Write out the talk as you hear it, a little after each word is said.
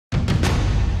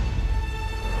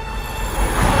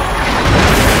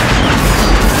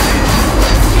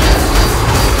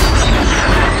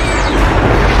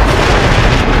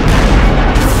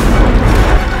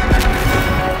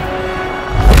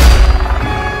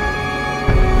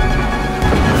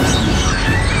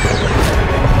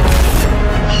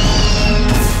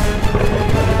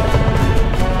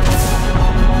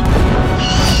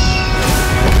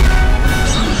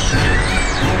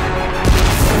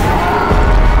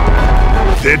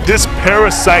Did this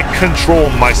parasite control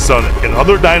my son and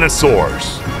other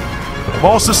dinosaurs?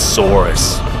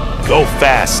 Mosasaurus, go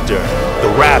faster.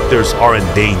 The raptors are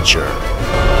in danger.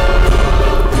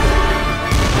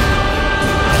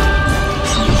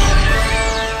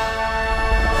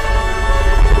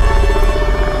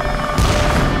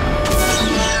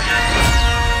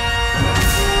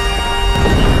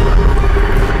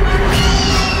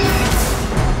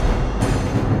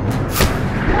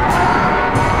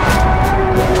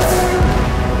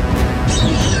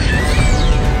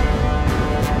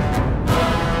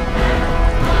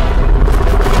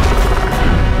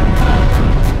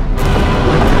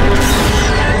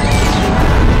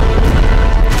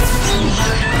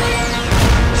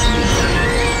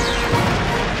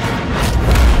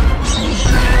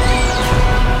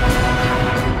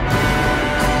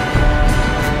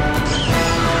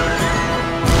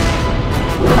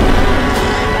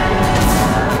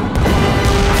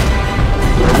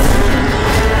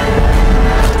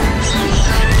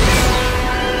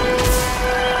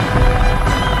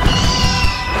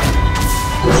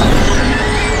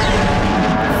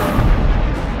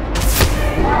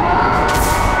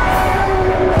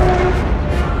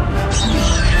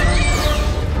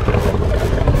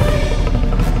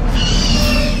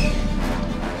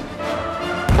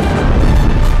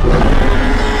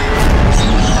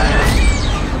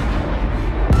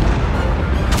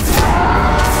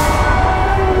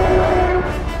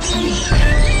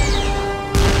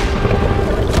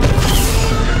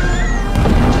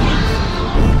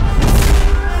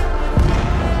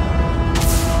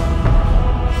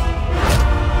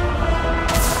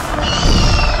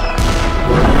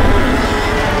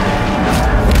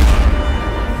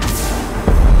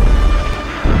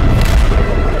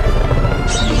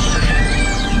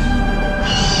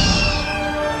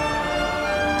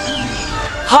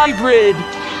 Hybrid!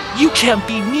 You can't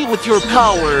beat me with your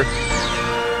power!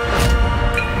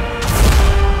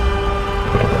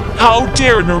 How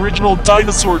dare an original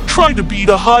dinosaur try to beat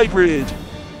a hybrid?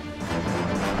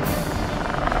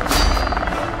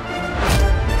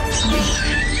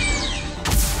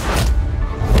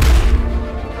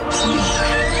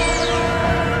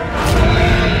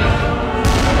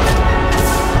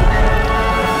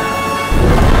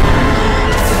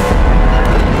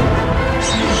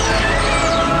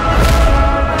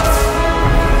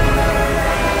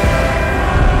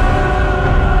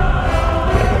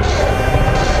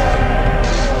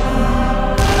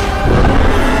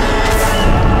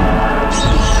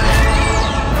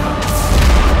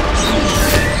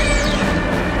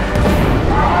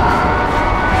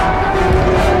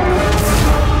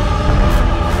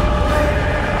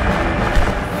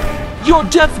 You're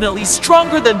definitely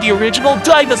stronger than the original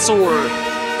dinosaur,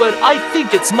 but I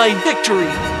think it's my victory.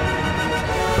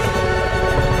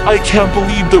 I can't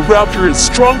believe the raptor is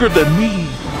stronger than me.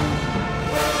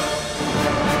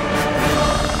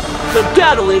 The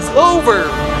battle is over.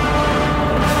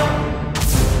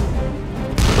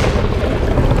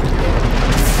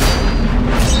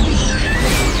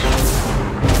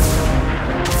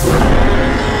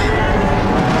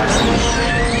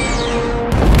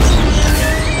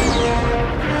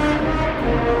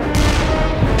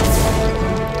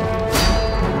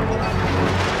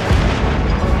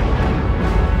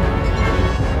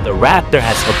 The raptor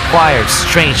has acquired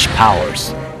strange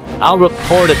powers. I'll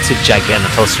report it to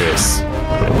Dinosaurs.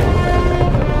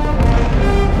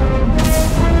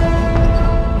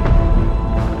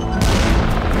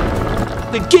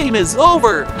 The game is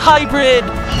over, Hybrid!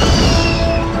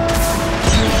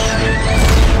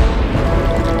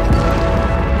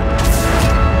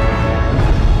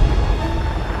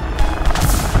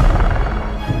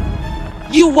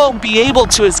 You won't be able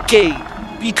to escape,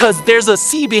 because there's a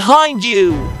sea behind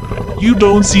you! You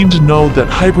don't seem to know that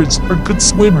hybrids are good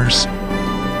swimmers.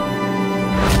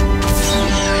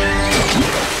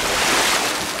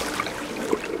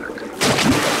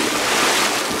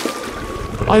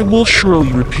 I will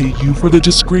surely repay you for the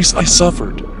disgrace I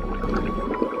suffered.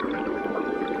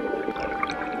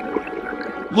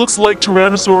 Looks like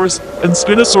Tyrannosaurus and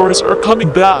Spinosaurus are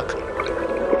coming back.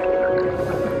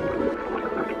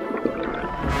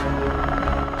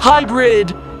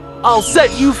 Hybrid! I'll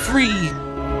set you free!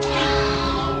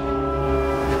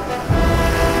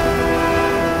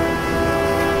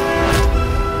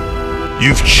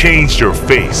 You've changed your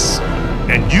face,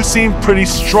 and you seem pretty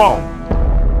strong.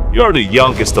 You're the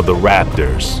youngest of the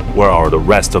raptors. Where are the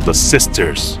rest of the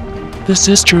sisters? The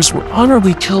sisters were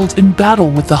honorably killed in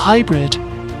battle with the hybrid.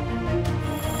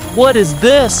 What is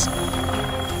this?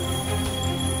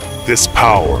 This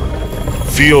power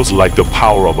feels like the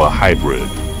power of a hybrid.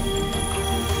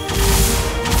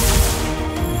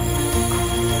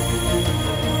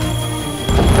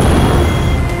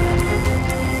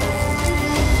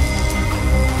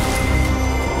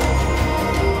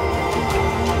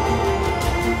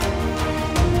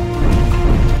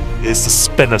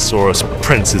 Spinosaurus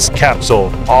Prince's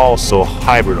capsule, also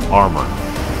hybrid armor.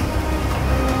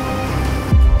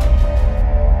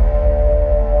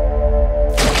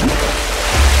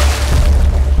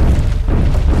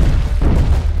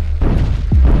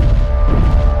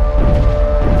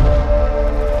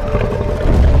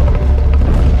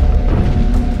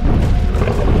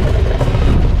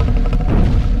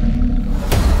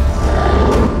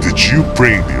 Did you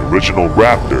bring the original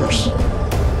raptors?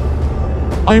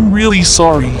 I'm really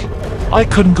sorry. I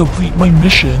couldn't complete my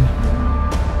mission.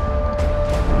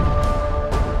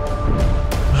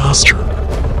 Master.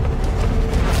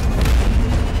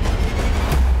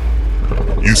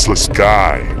 Useless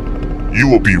guy. You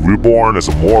will be reborn as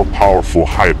a more powerful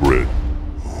hybrid.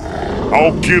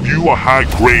 I'll give you a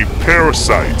high-grade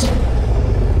parasite.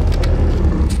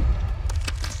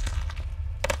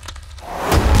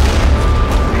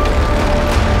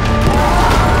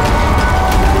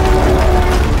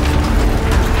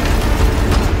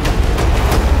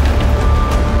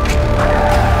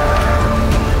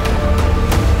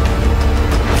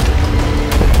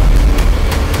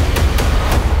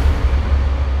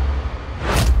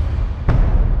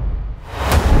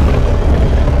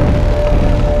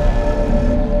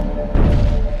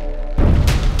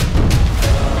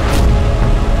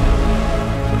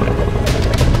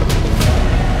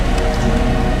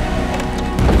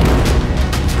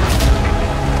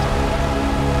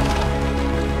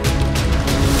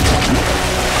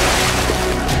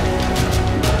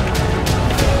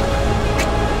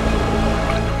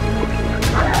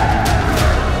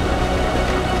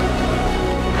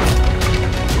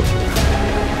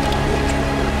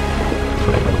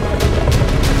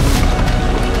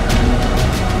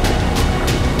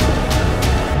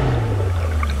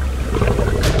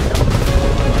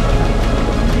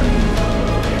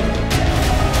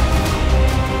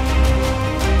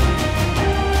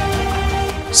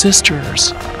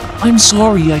 Sisters, I'm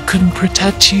sorry I couldn't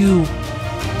protect you.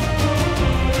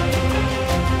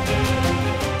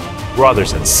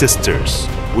 Brothers and sisters,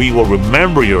 we will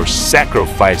remember your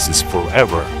sacrifices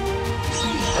forever.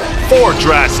 For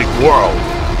Jurassic World!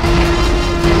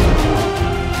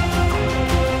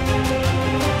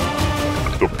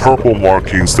 The purple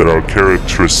markings that are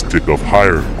characteristic of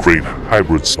higher grade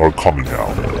hybrids are coming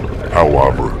out.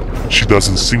 However, she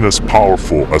doesn't seem as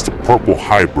powerful as the purple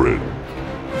hybrid.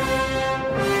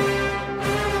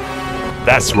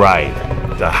 That's right.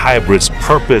 The hybrid's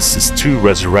purpose is to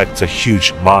resurrect a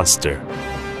huge monster.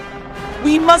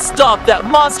 We must stop that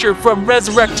monster from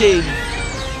resurrecting.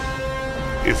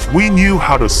 If we knew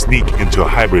how to sneak into a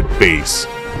hybrid base,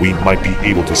 we might be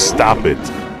able to stop it.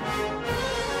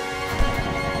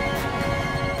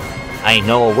 I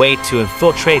know a way to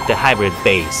infiltrate the hybrid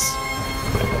base.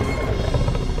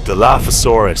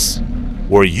 Dilophosaurus,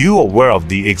 were you aware of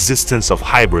the existence of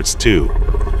hybrids too?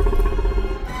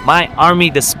 My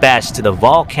army dispatched to the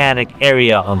volcanic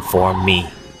area informed me.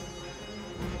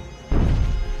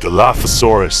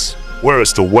 Dilophosaurus, where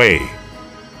is the way?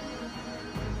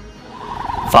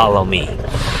 Follow me.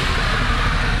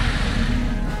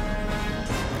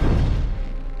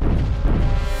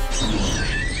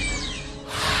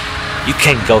 You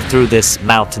can go through this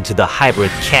mountain to the hybrid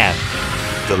camp.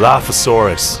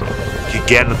 Dilophosaurus,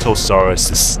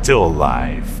 Giganotosaurus is still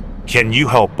alive. Can you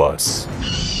help us?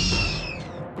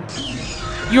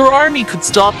 Your army could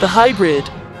stop the hybrid.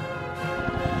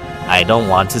 I don't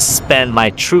want to spend my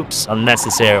troops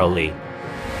unnecessarily.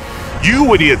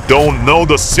 You idiot don't know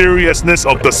the seriousness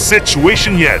of the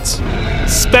situation yet.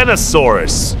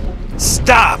 Spinosaurus,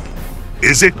 stop!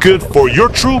 Is it good for your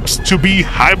troops to be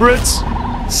hybrids?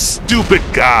 Stupid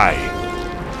guy.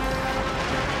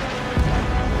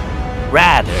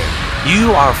 Rather,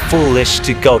 you are foolish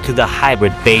to go to the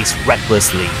hybrid base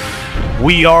recklessly.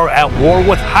 We are at war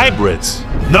with hybrids.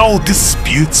 No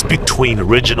disputes between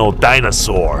original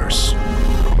dinosaurs.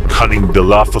 Cunning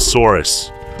Dilophosaurus.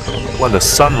 When the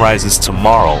sun rises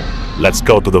tomorrow, let's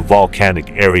go to the volcanic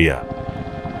area.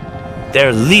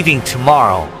 They're leaving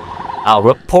tomorrow. I'll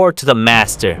report to the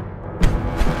master.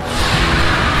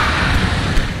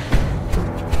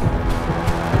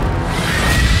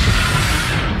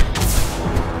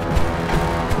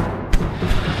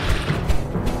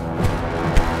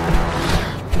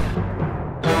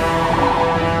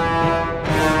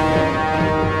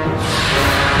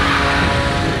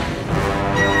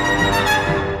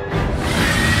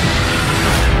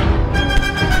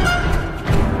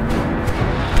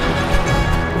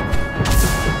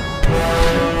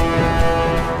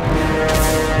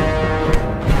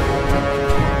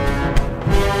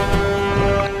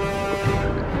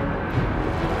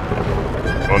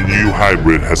 A new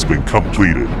hybrid has been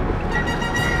completed.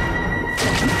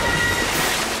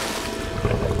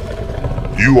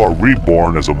 You are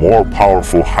reborn as a more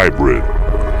powerful hybrid.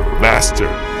 Master,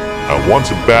 I want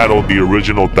to battle the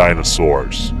original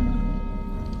dinosaurs.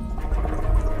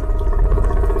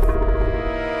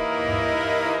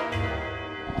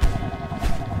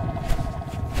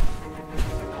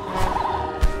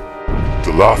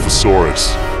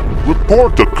 Dilophosaurus,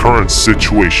 report the current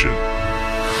situation.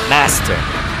 Master,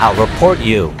 I'll report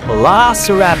you.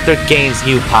 Velociraptor gains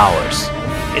new powers.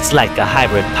 It's like a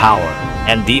hybrid power,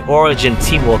 and the origin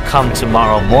team will come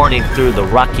tomorrow morning through the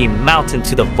Rocky Mountain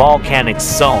to the volcanic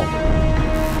zone.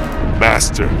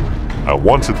 Master, I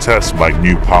want to test my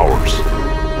new powers.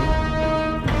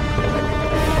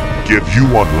 Give you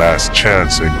one last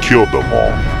chance and kill them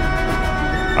all.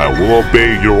 I will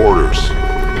obey your orders,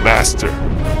 Master.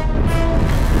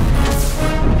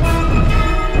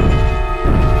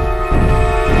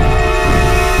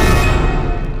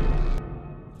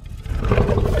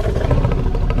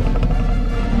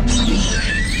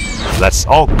 Let's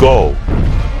all go.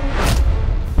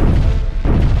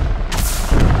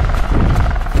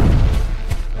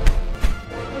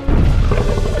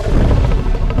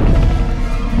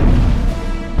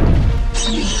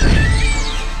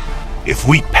 If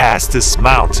we pass this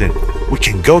mountain, we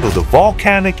can go to the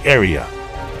volcanic area.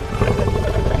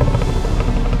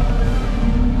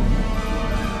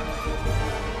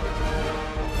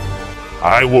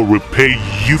 I will repay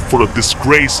you for the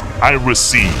disgrace I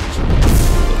received.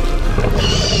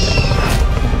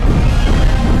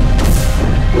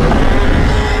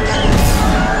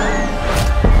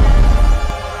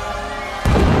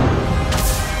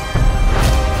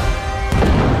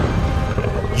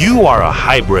 You are a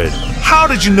hybrid. How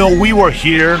did you know we were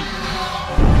here?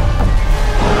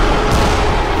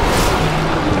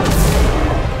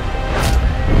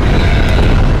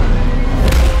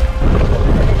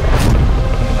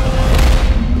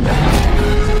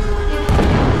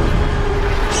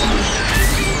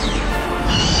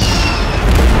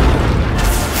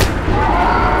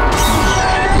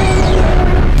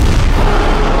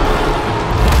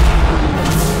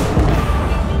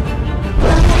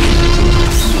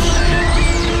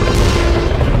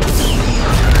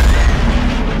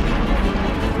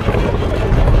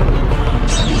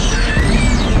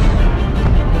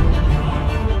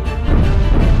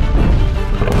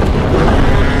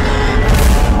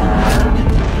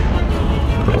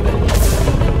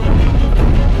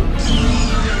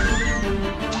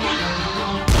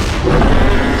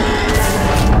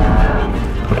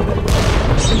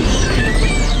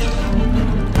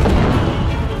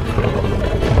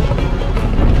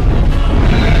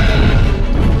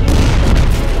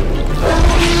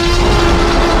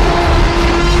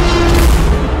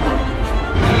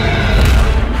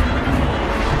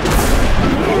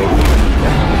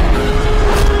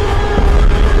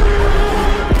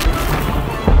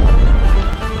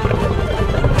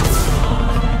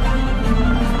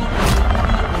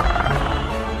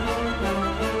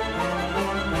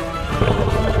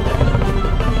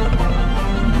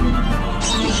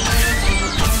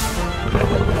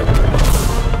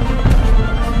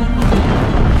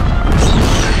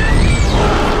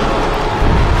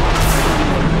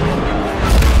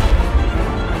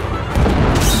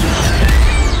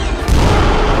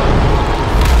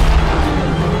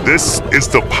 This is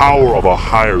the power of a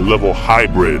higher level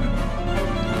hybrid.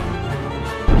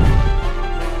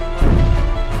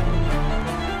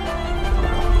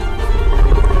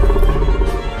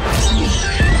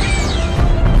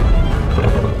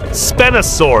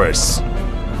 Spinosaurus!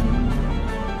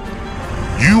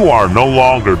 You are no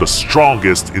longer the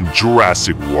strongest in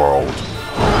Jurassic World.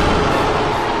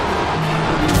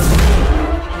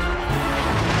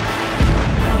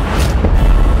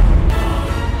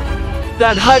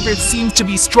 That hybrid seems to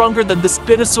be stronger than the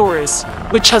Spinosaurus,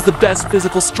 which has the best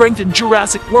physical strength in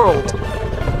Jurassic World.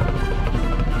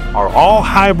 Are all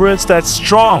hybrids that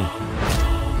strong?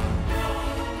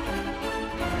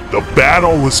 The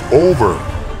battle is over.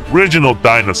 Original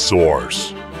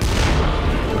dinosaurs.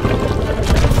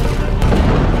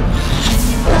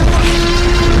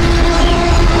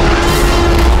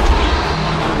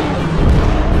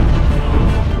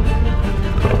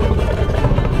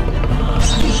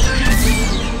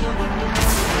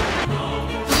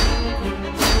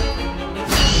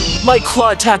 My claw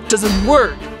attack doesn't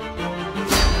work.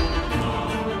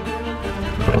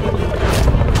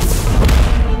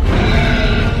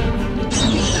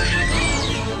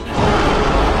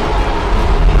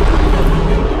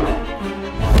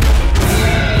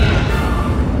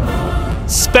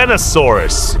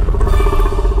 Spinosaurus!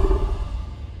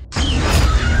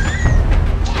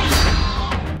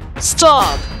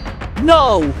 Stop!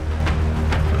 No!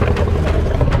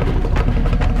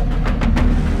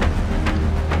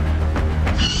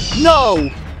 No!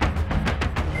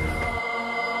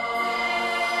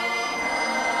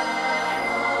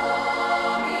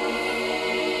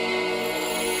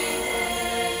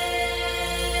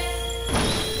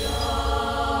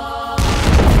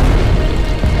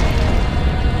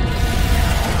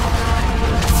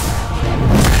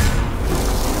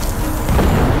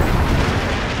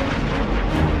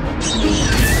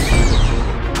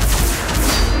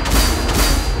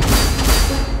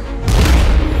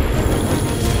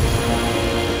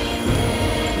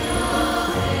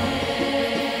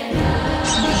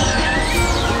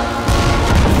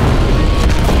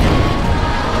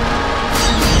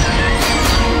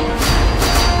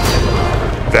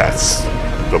 That's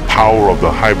the power of the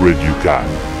hybrid you got.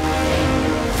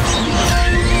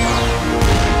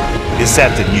 Is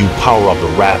that the new power of the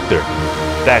raptor?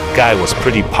 That guy was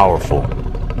pretty powerful.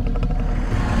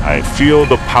 I feel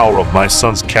the power of my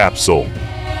son's capsule.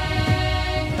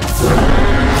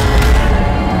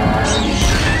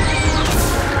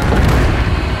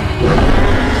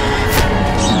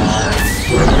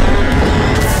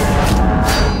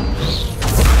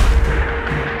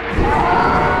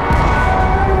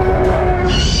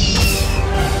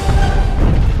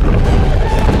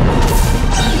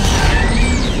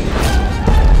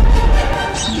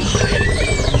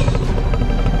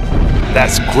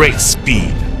 That's great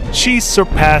speed. She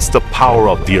surpassed the power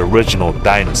of the original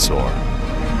dinosaur.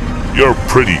 You're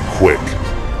pretty quick.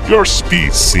 Your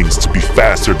speed seems to be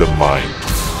faster than mine.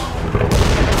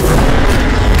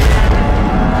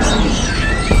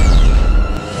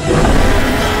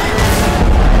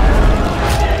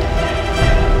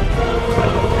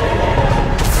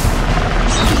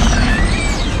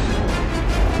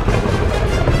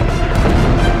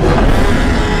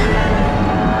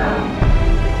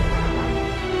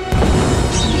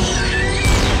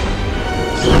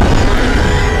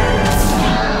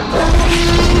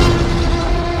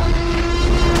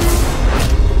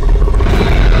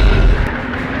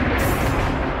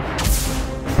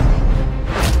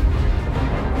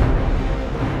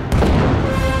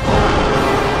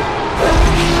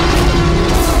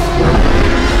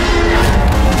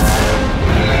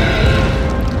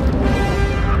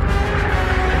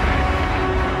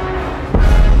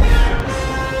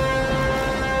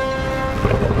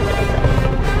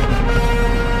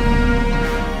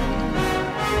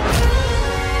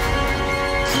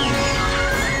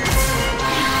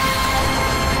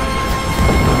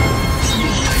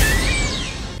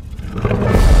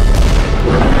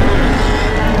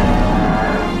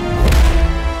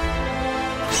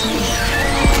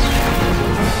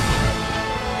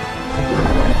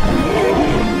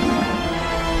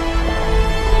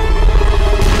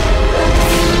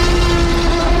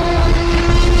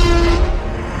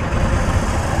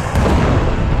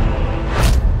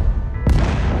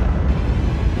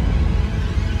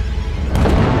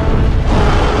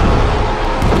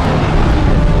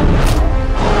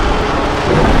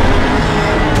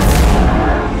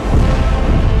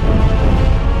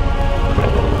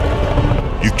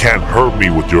 Can't hurt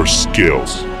me with your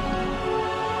skills.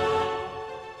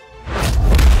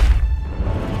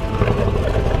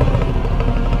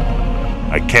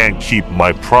 I can't keep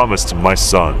my promise to my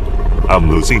son. I'm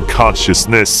losing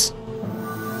consciousness.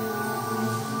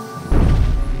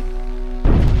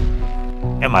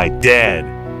 Am I dead?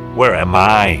 Where am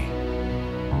I?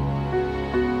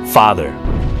 Father.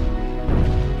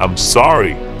 I'm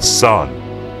sorry,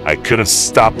 son. I couldn't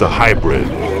stop the hybrid.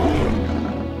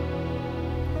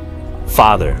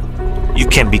 Father, you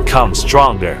can become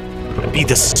stronger. Be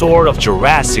the sword of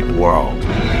Jurassic World.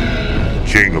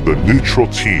 King of the neutral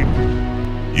team.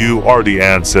 You are the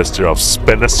ancestor of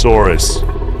Spinosaurus.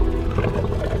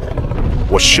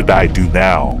 What should I do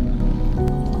now?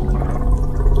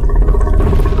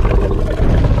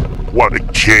 What a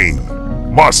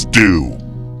king must do.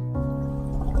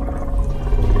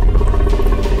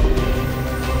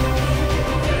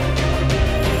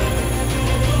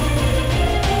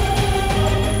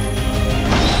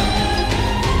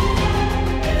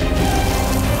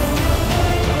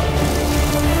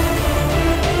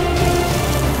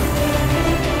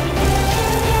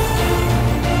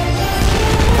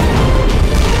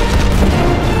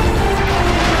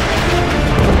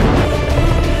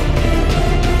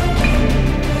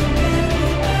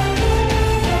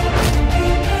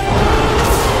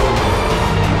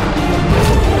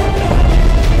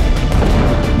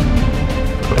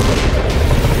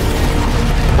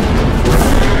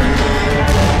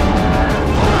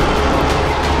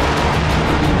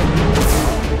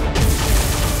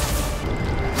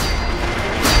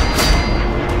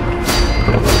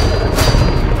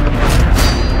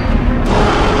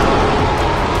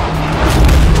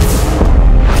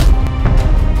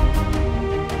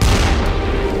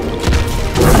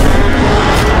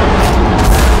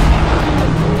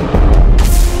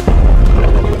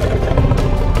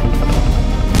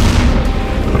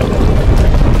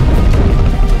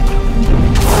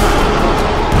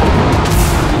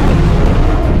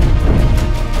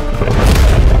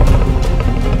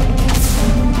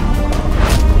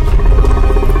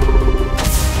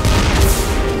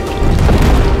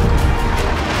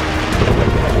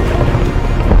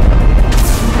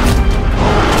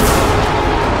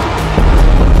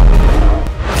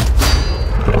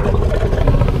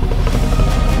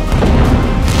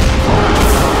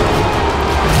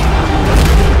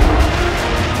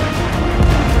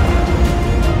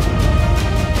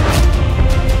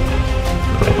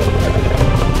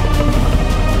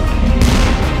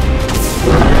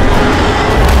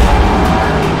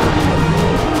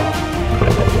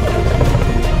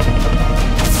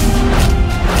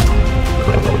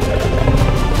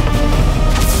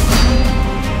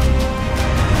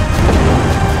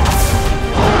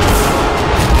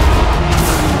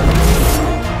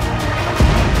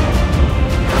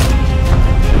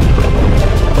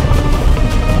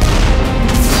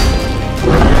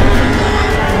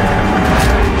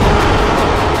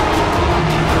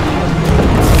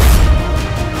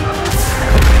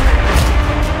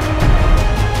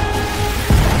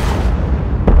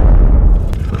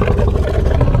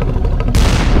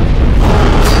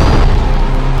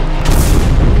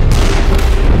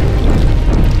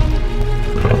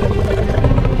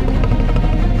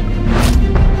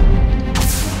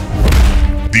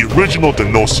 original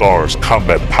Dinosaurs'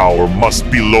 combat power must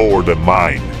be lower than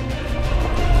mine.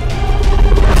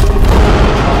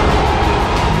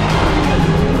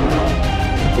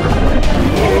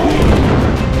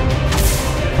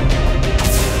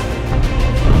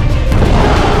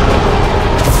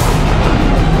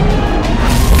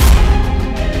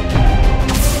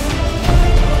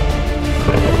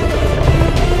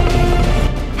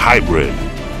 Hybrid,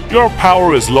 your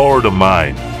power is lower than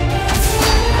mine.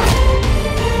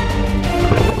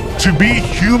 To be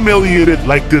humiliated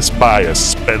like this by a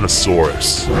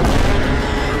Spinosaurus.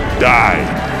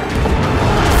 Die.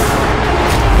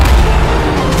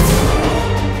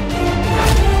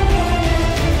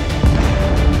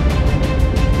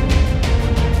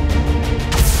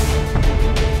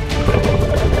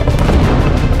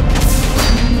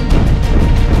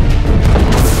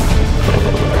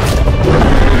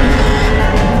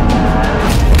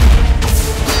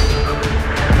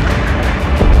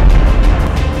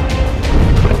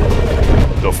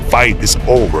 The fight is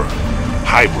over.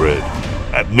 Hybrid,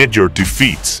 admit your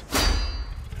defeat.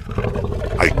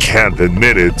 I can't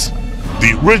admit it.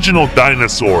 The original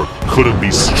dinosaur couldn't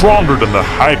be stronger than the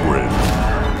hybrid.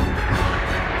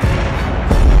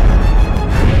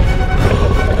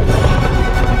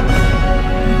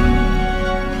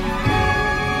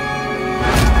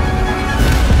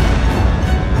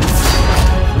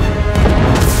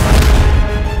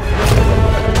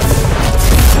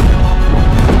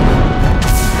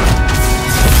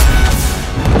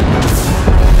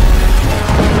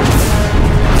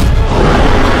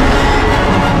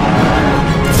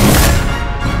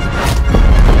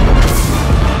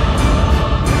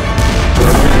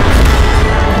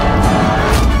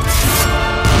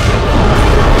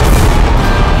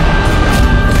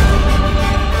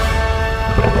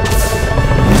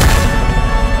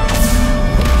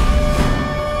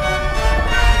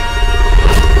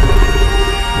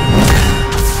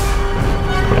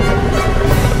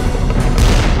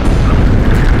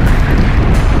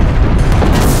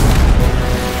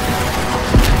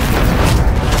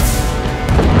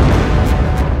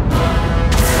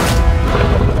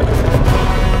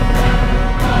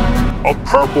 A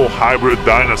purple hybrid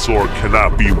dinosaur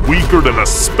cannot be weaker than a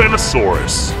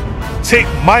Spinosaurus. Take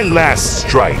my last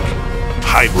strike,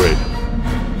 hybrid.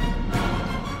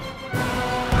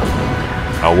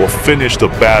 I will finish the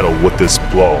battle with this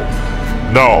blow.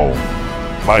 No,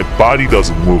 my body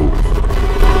doesn't move.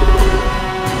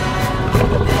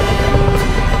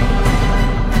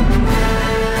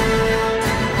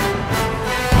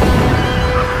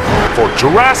 For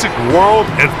Jurassic World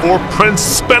and for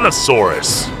Prince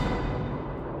Spinosaurus.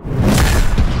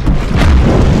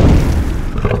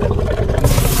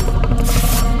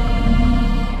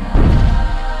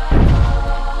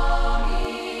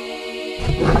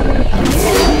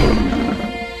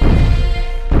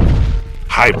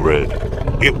 Hybrid,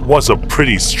 it was a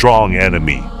pretty strong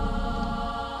enemy.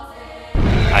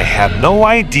 I have no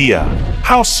idea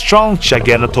how strong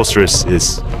Giganotosaurus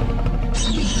is.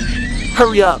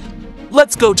 Hurry up.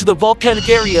 Let's go to the volcanic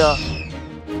area.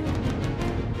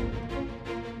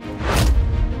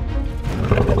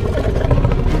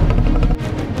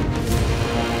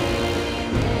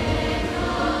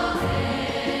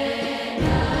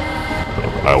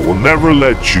 I will never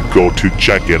let you go to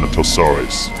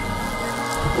Giganotosaurus.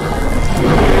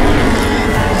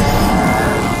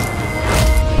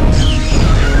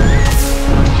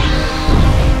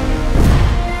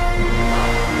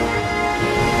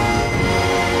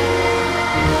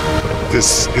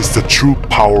 This is the true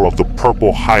power of the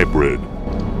purple hybrid.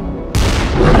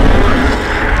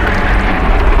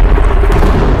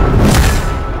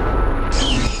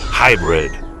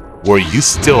 Hybrid, were you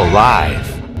still alive?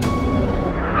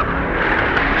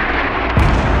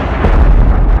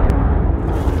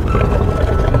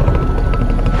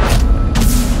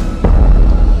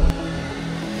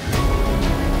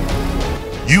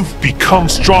 You've become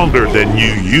stronger than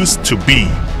you used to be,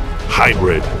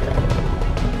 hybrid.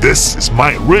 This is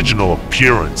my original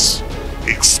appearance.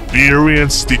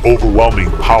 Experience the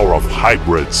overwhelming power of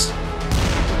hybrids.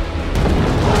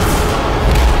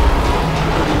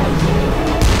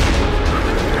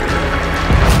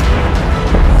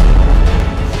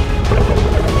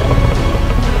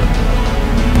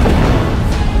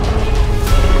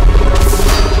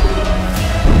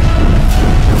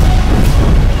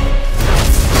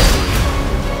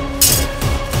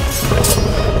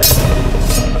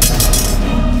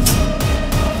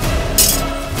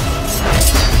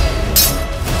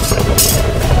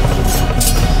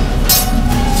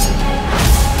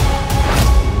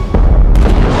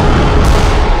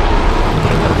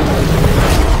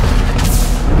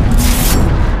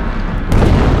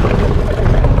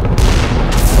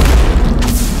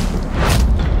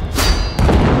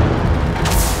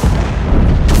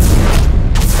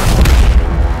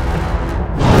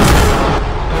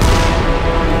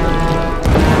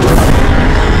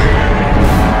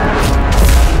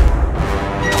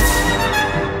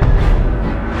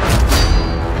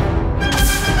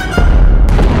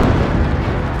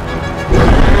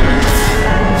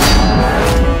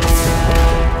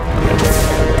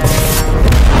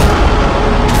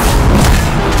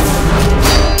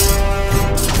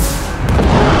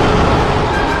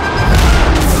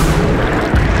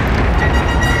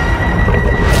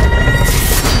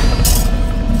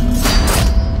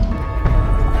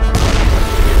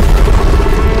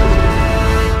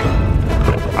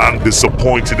 I'm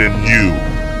disappointed in you.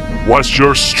 Was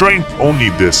your strength only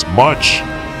this much?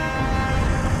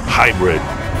 Hybrid,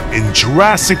 in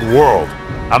Jurassic World,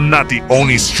 I'm not the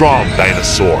only strong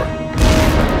dinosaur.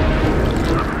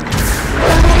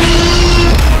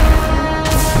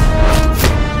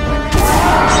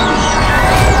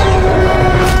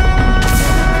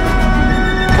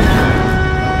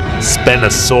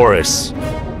 Spinosaurus,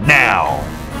 now!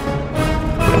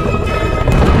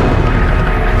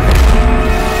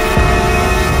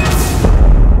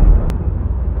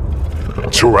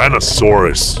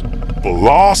 Tyrannosaurus,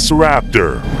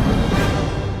 Velociraptor.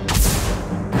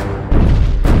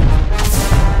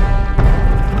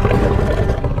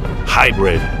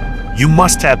 Hybrid, you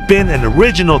must have been an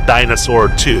original dinosaur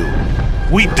too.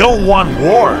 We don't want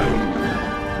war.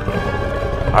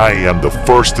 I am the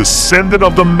first descendant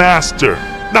of the master,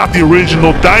 not the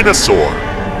original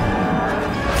dinosaur.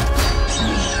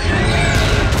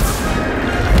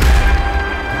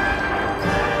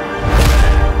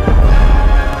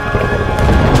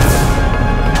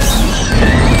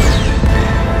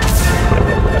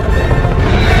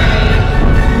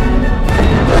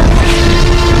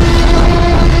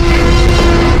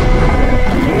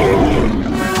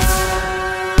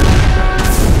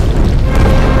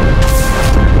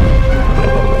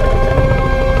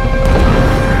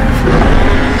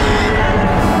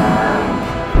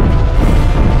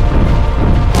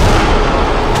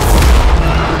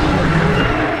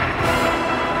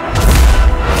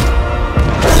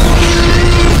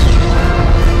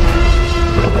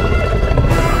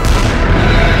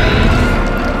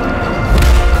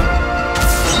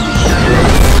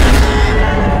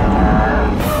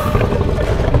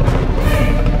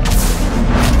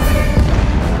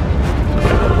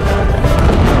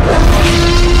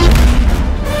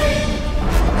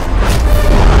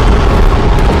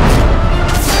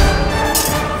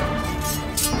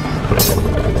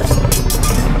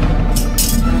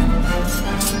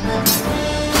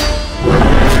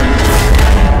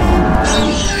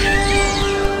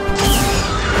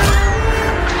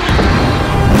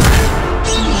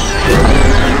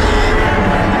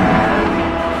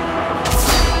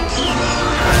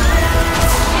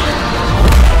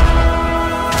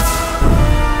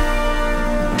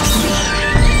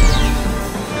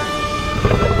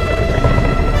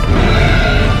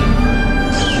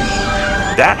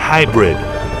 That hybrid,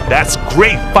 that's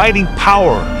great fighting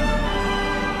power.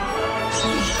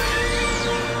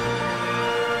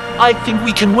 I think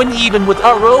we can win even with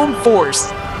our own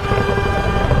force.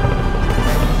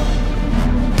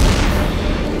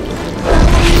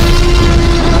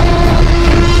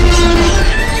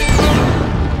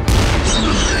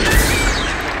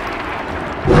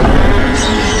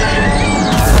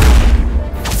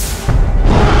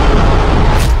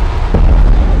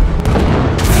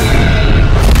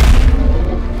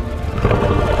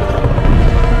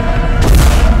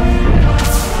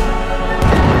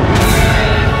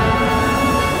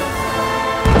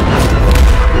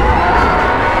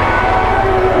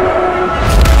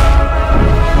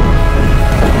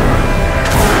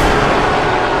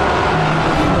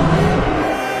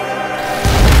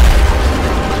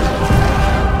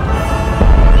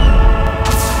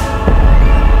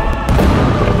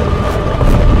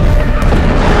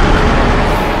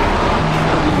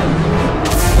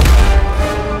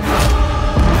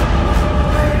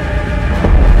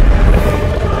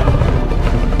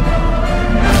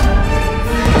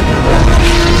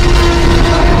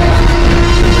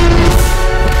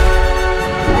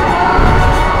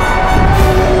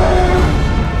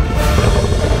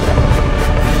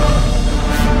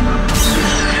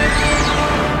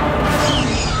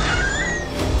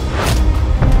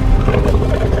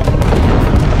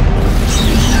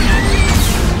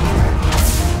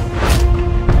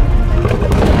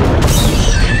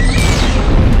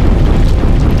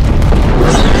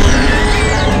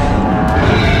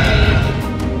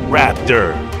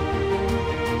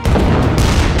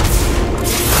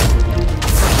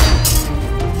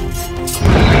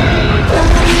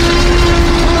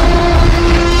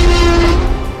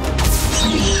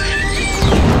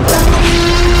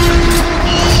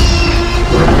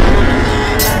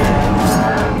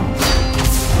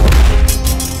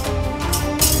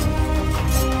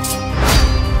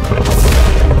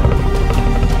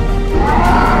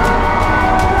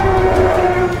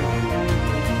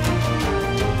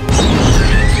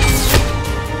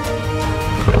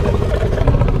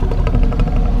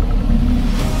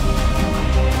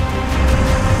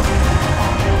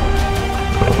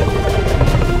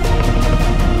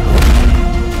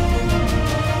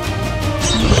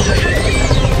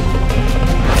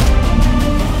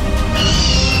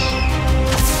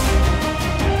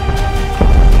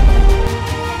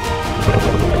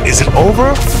 Is it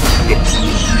over?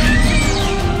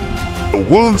 The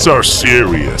wounds are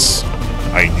serious.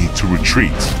 I need to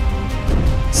retreat.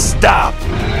 Stop!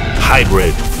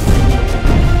 Hybrid!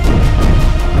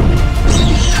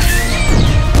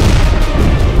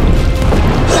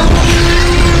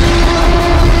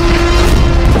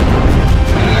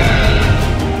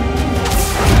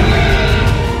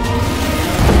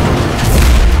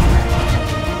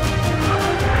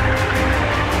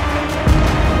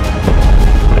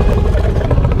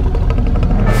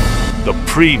 The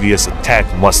previous attack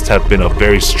must have been a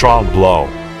very strong blow.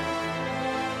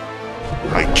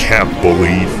 I can't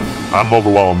believe I'm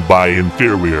overwhelmed by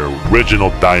inferior original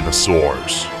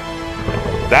dinosaurs.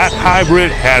 That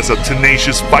hybrid has a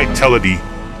tenacious vitality.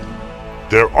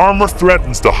 Their armor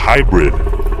threatens the hybrid.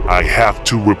 I have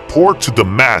to report to the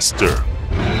master.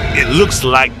 It looks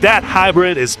like that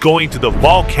hybrid is going to the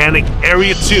volcanic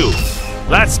area too.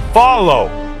 Let's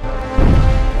follow!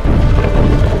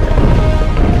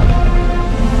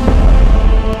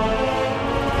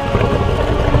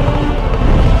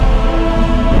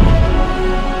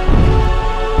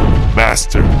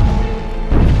 Master.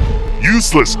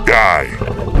 Useless guy.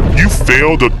 You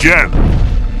failed again.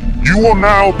 You will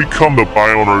now become the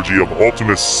bioenergy of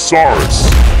Dinosaurs.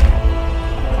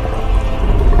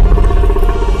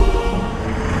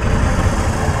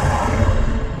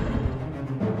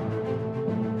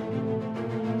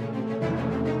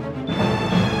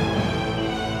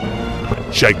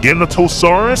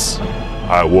 Giganotosaurus?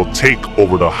 I will take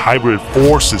over the hybrid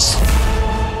forces.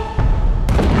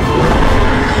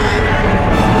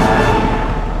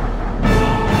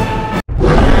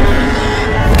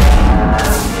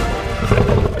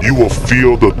 You will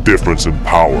feel the difference in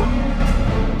power.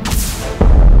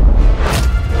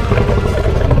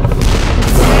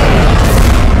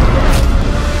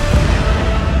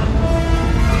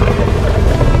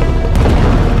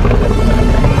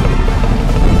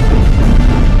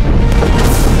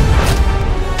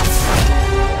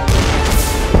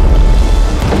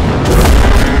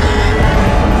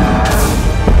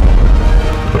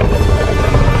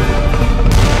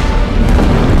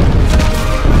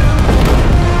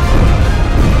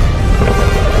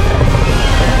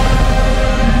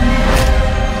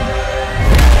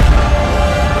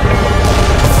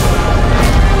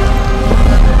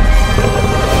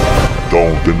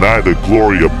 Don't deny the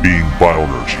glory of being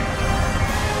bioenergy.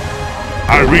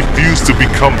 I refuse to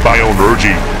become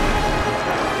bioenergy.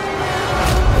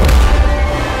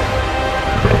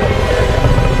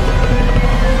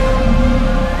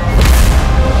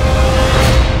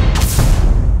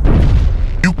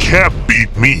 You can't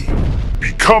beat me.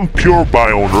 Become pure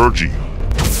bioenergy.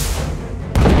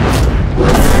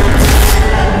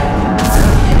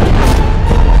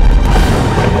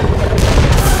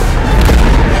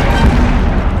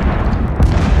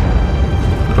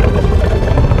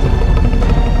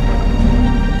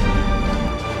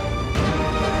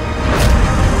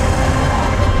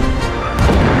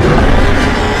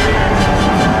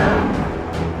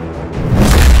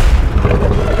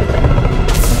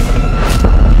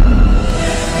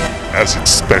 As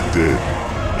expected,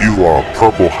 you are a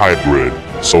purple hybrid,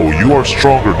 so you are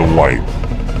stronger than light.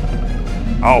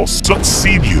 I'll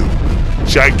succeed you,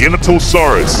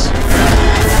 Giganotosaurus.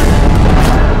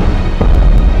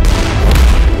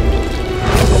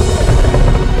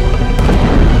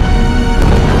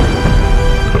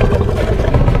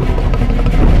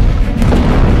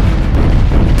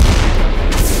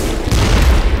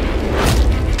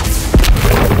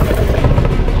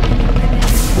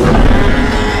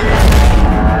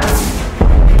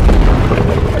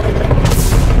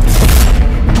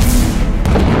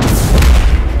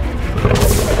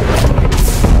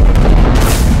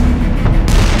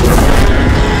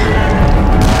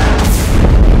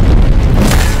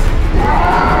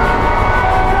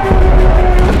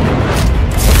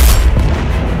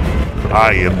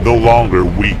 I am no longer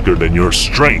weaker than your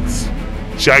strength,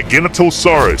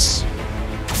 Giganotosaurus.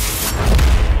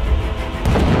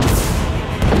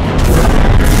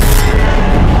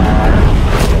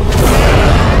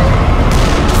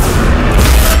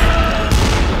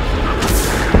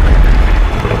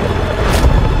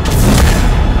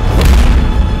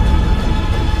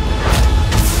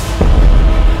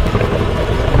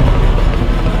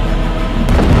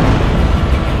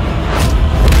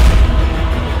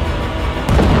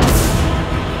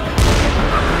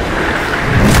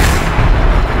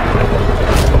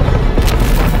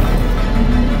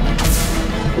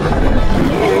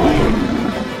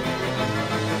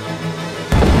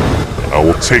 I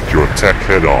will take your attack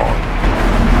head on.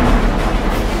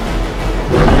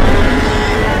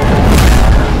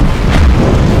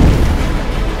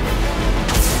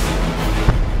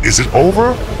 Is it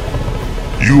over?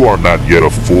 You are not yet a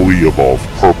fully evolved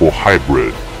purple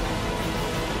hybrid.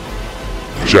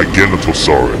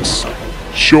 Giganotosaurus,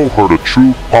 show her the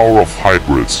true power of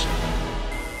hybrids.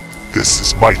 This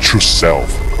is my true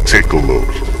self. Take a look.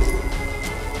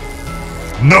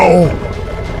 No!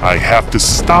 I have to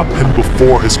stop him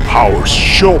before his powers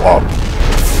show up.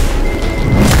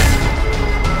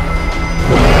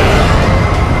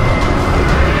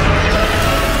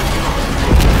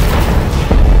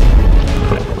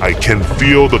 I can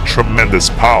feel the tremendous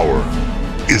power.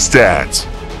 Is that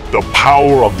the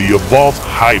power of the evolved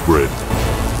hybrid?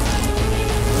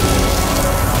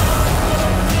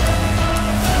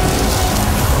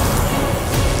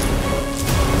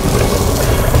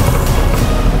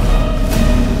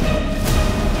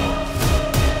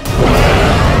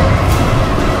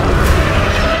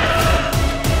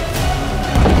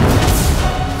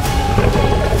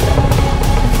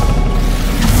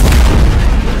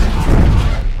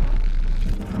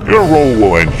 Your role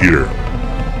will end here.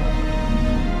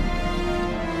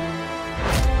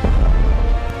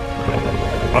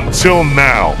 Until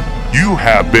now, you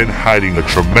have been hiding a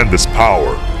tremendous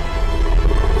power.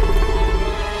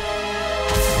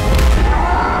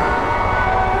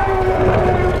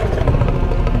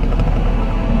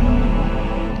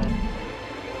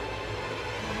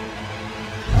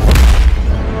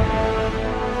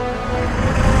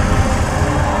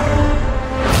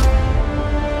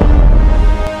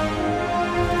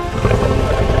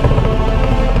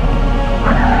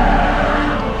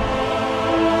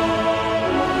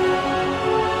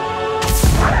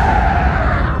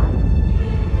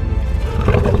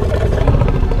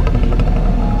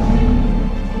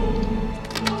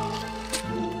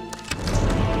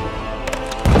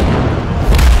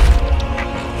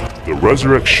 The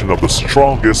resurrection of the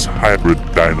strongest hybrid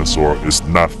dinosaur is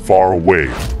not far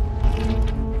away.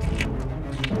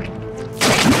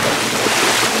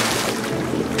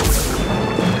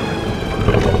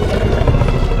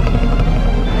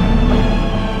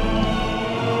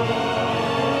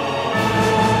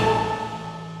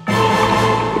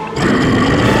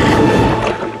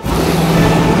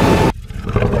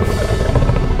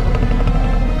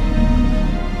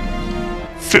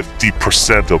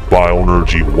 % of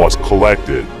bioenergy was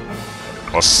collected.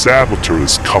 A saboteur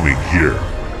is coming here.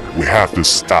 We have to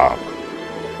stop.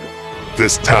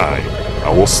 This time, I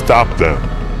will stop them.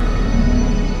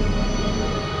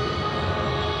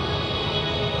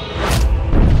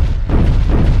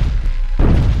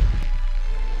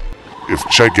 If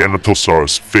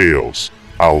Giganotosaurus fails,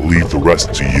 I'll leave the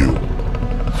rest to you.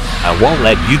 I won't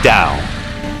let you down.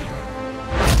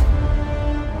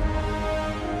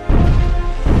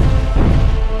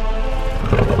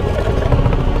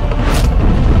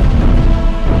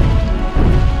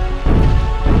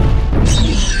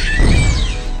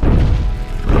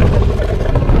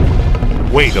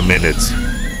 Wait a minute.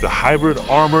 The hybrid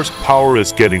armor's power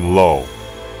is getting low.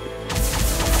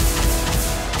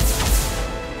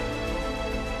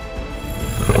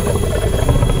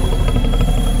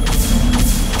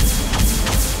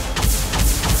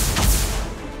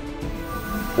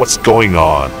 What's going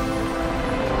on?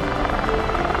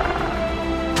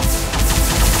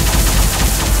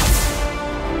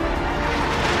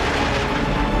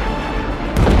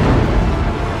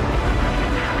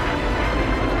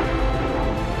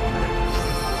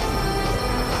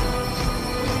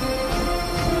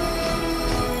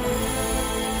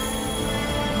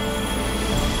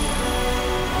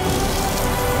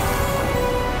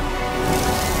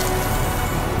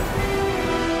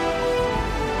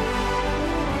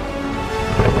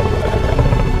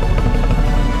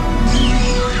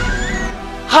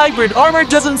 Hybrid armor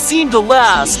doesn't seem to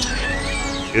last.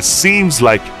 It seems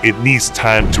like it needs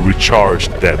time to recharge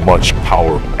that much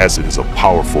power as it is a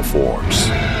powerful force.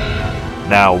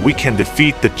 Now we can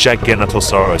defeat the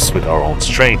Giganotosaurus with our own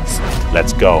strength.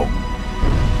 Let's go.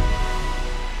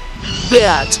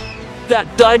 That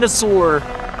dinosaur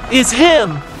is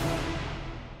him.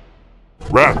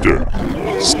 Raptor,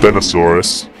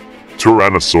 Spinosaurus,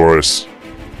 Tyrannosaurus.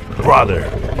 Brother,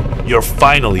 you're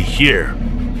finally here.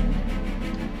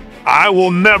 I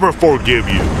will never forgive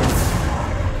you.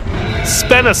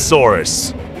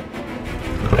 Spinosaurus.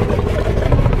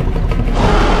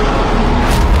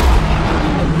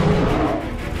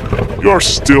 You're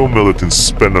still militant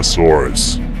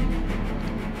Spinosaurus.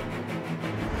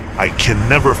 I can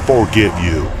never forgive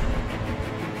you.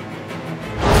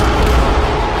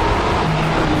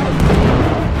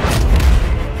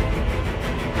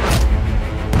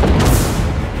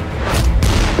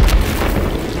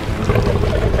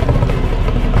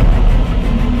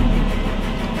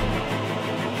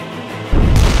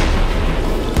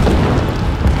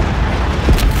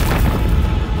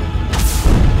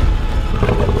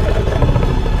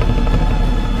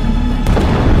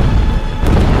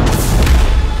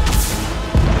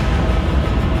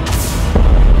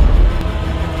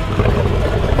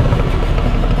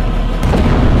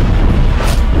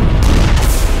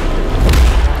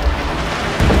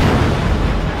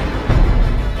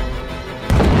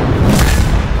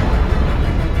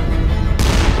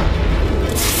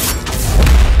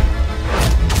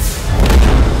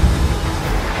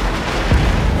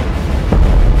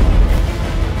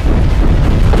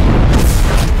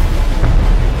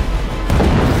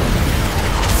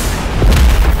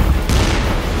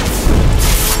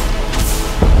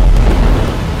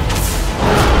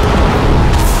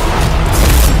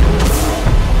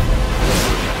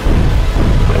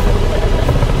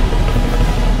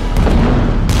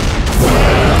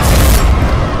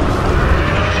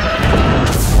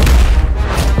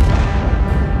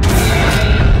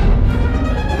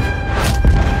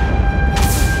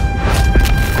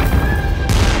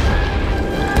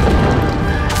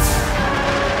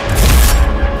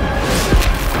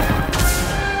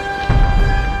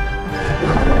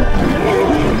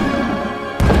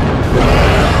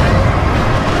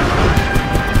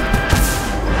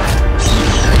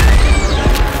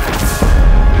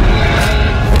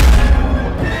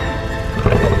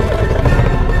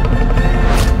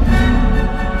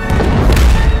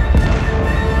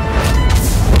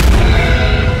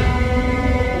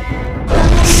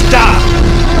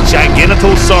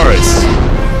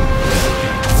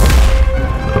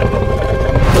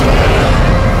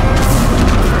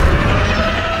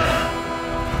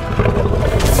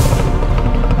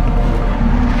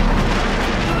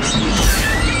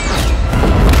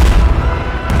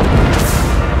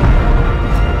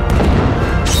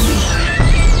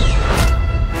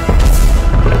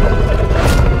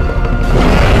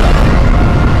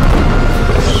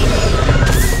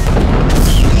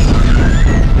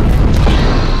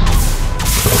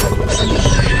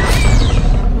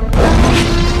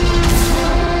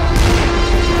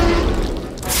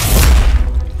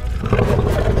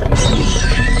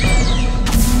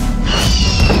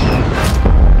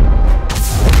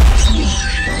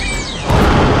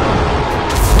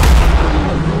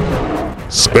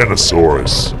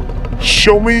 Spinosaurus,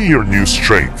 show me your new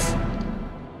strength.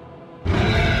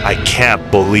 I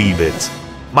can't believe it.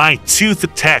 My tooth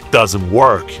attack doesn't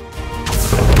work.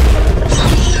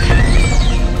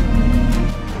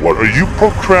 What are you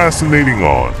procrastinating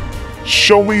on?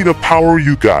 Show me the power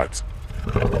you got.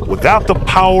 Without the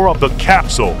power of the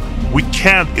capsule, we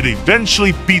can't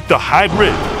eventually beat the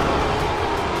hybrid.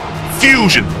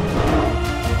 Fusion!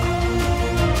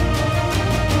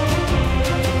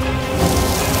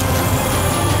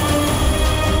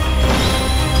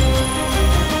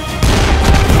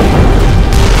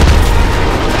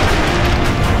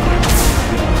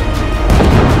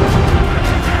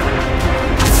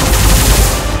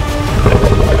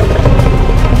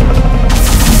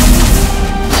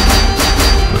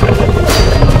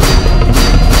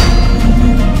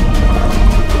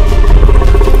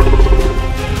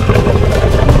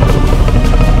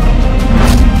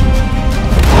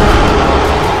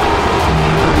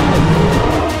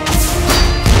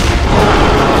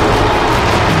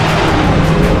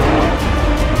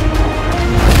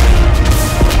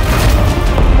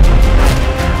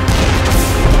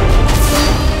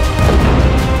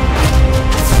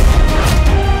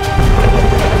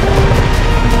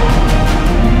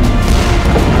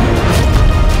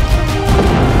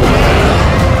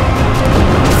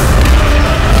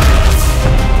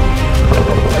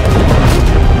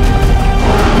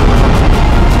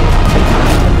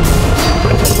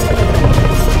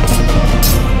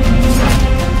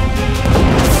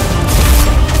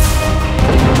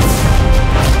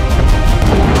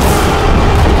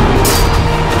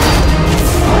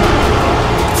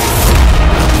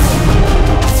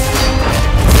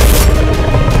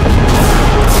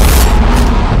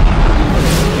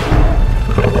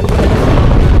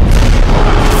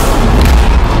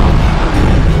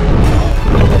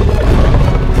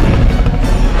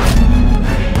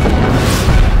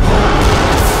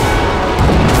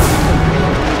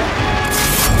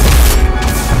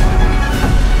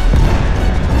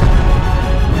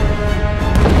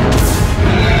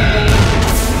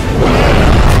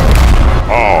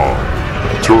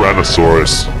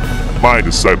 Dinosaurs, my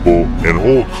disciple and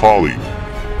old colleague.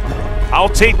 I'll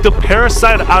take the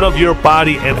parasite out of your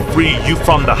body and free you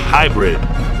from the hybrid.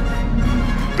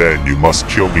 Then you must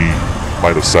kill me,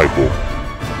 my disciple.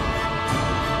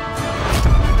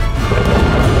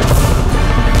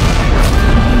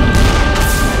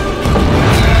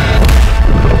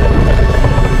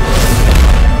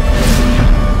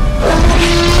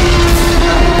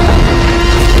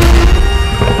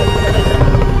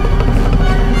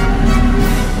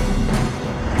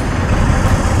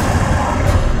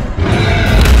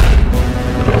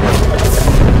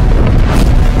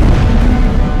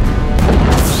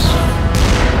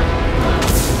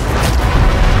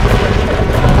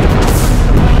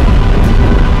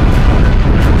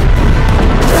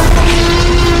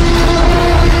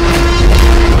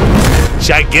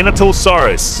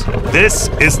 Dinosaurs. This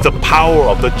is the power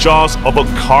of the jaws of a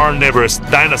carnivorous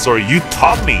dinosaur you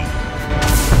taught me.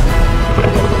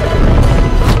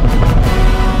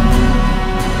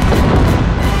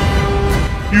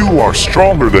 You are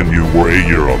stronger than you were a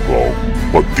year ago,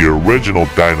 but the original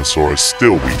dinosaur is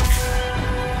still weak.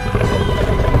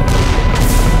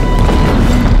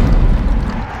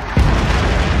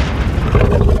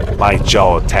 My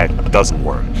jaw attack doesn't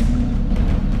work.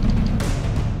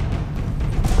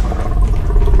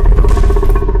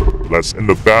 Let's end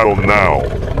the battle now,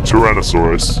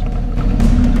 Tyrannosaurus.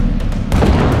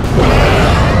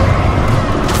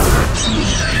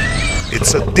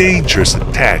 It's a dangerous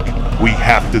attack. We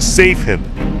have to save him.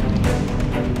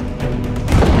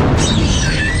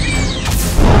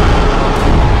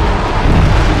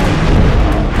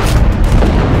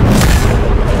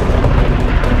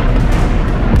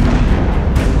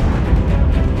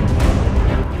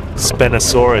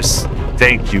 Spinosaurus,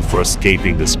 thank you for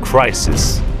escaping this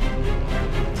crisis.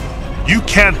 You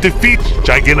can't defeat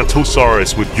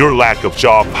Giganotosaurus with your lack of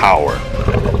jaw power.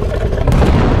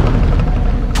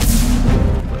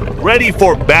 Ready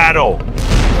for battle!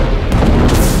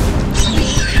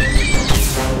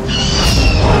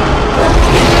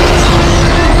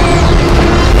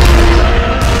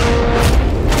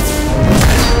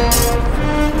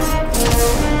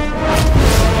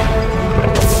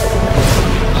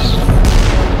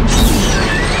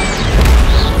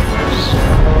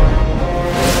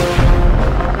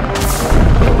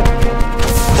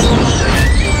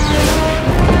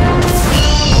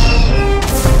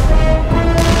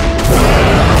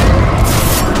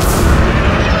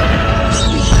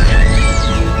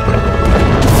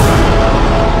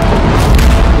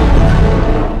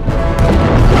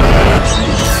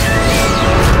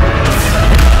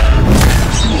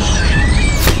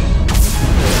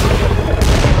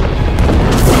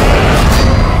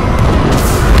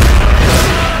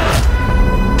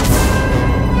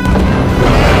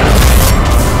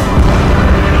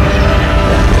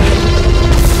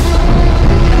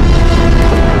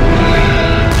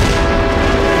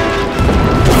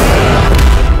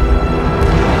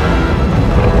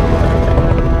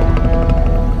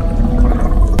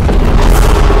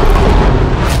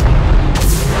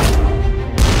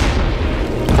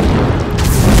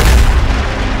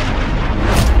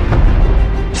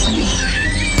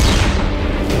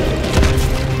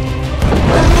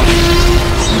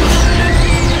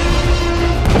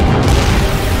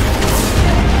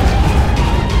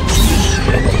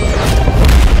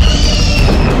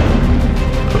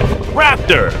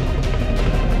 raptor!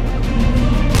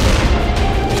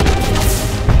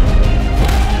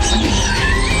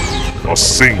 A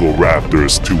single raptor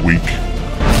is too weak.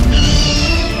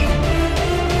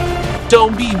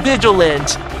 Don't be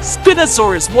vigilant.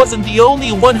 Spinosaurus wasn't the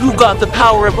only one who got the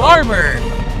power of armor.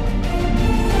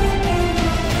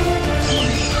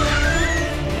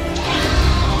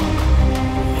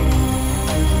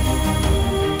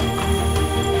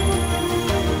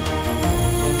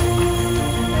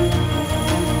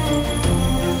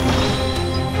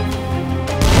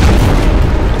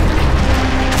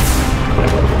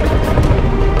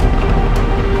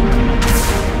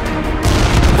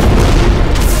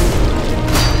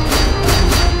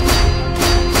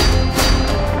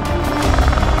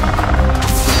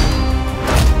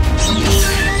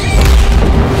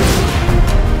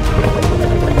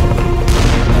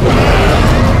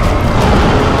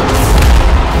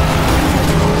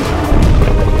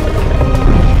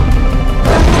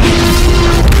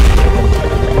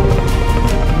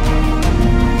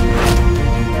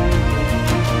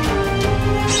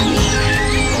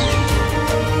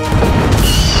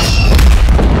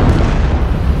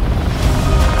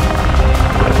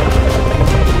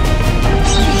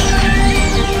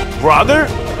 Brother,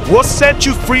 what set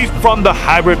you free from the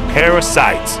hybrid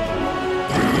parasites?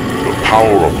 The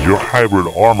power of your hybrid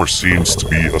armor seems to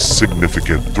be a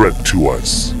significant threat to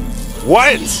us.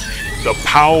 What? The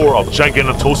power of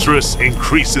Giganotosaurus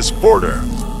increases further.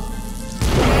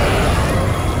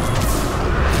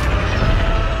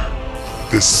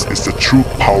 This is the true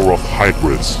power of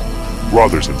hybrids,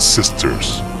 brothers and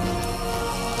sisters.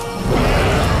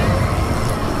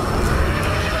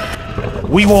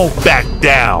 We won't back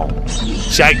down.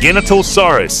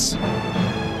 Giganotosaurus.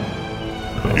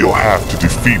 You'll have to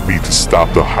defeat me to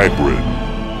stop the hybrid.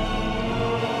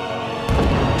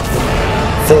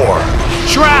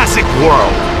 4. Jurassic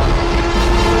World.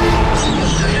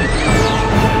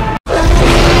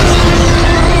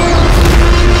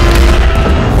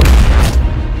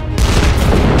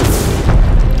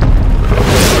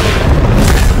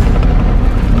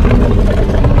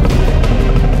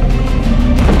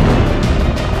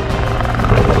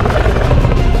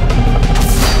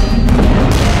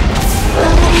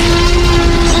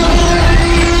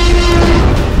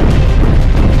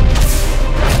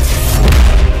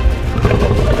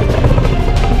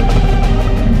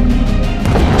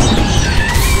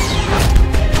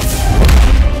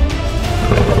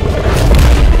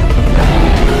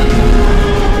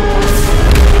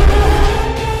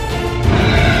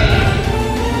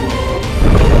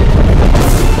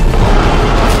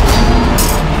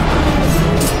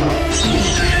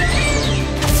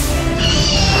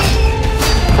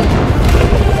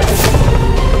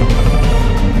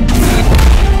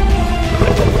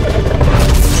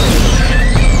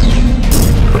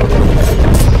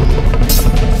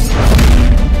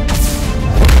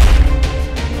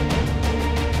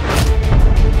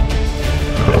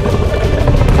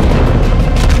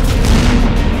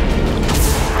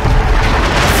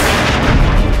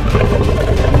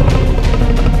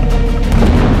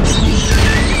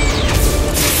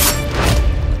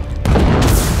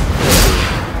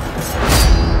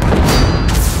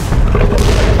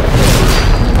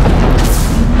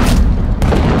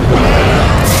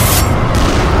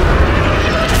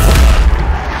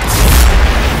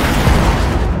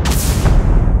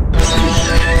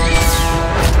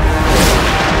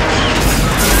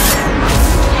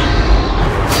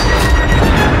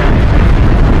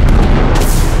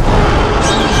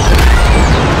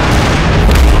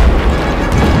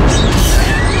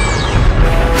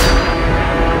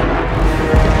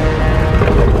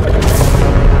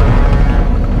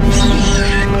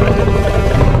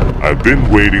 I've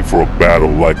been waiting for a battle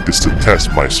like this to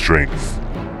test my strength.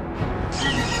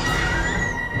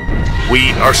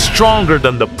 We are stronger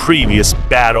than the previous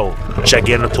battle,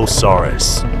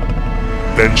 Giganotosaurus.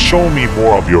 Then show me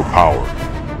more of your power.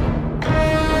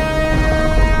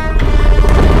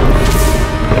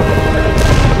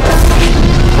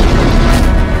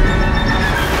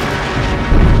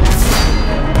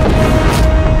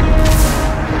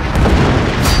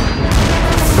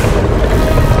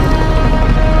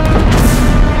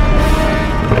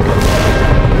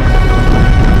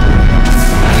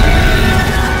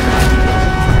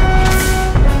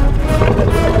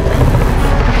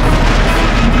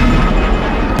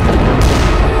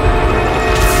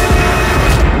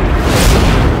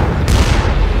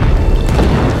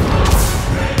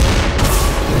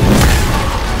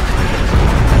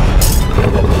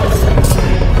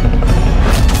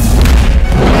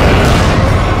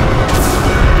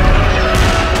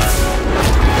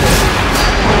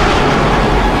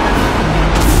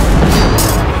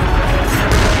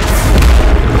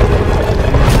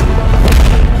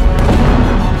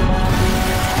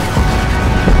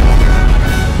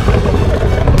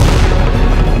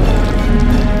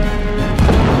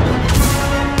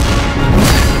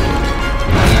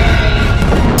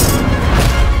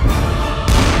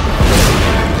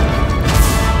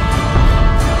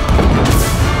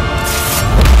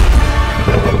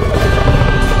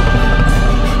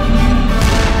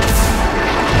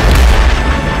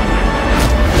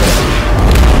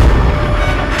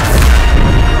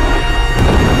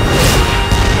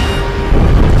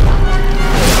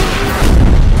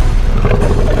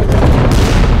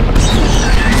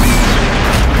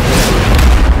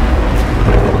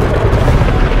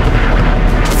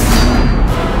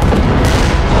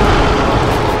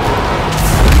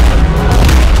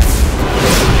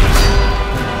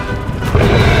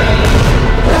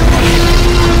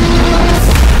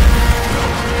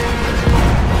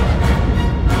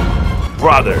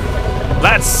 Brother,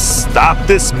 let's stop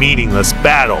this meaningless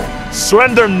battle.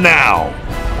 Surrender now.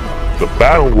 The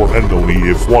battle will end only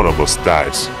if one of us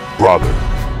dies, brother.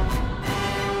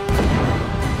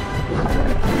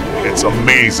 It's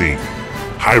amazing.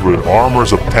 Hybrid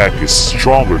armor's attack is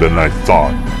stronger than I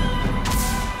thought.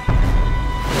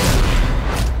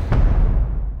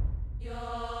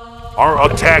 Our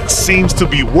attack seems to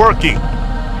be working.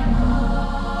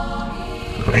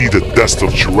 Be the test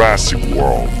of Jurassic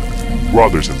World,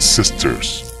 brothers and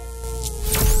sisters.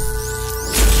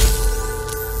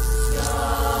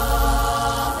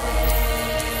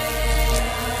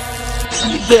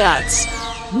 That's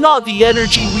not the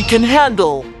energy we can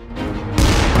handle.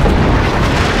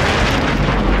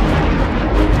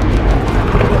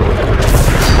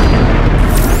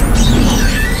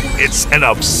 It's an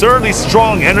absurdly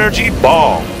strong energy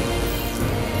ball.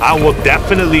 I will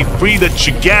definitely free the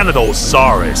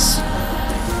Giganotosaurus.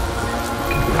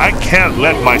 I can't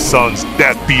let my son's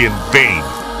death be in vain.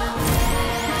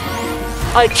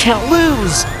 I can't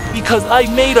lose because I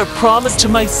made a promise to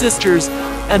my sisters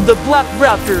and the Black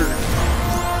Raptor.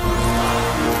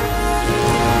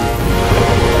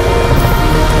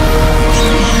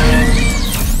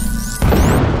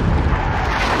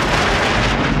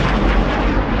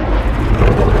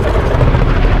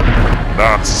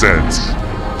 Nonsense.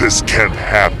 This can't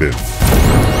happen.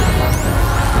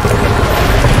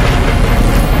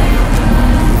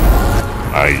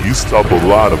 I used up a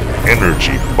lot of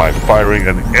energy by firing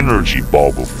an energy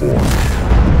ball before.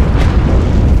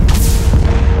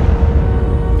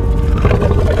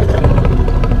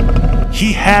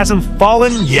 He hasn't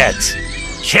fallen yet.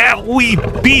 Can't we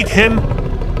beat him?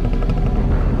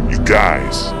 You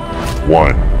guys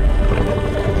won.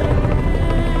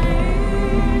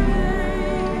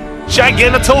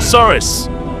 Giganotosaurus!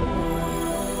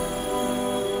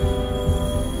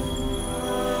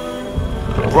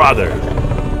 Brother.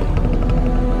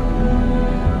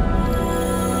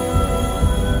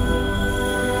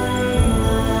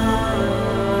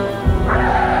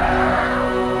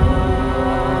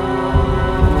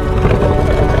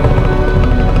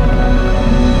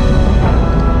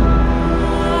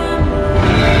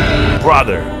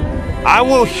 Brother, I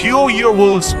will heal your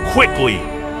wounds quickly.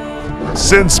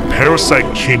 Since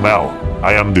Parasite came out,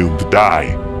 I am doomed to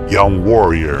die, young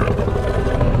warrior.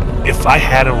 If I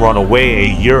hadn't run away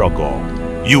a year ago,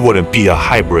 you wouldn't be a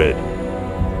hybrid.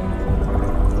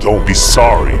 Don't be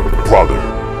sorry, brother.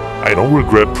 I don't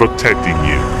regret protecting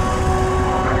you.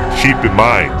 Keep in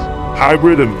mind,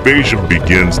 hybrid invasion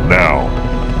begins now.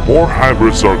 More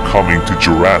hybrids are coming to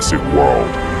Jurassic World.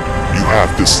 You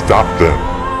have to stop them.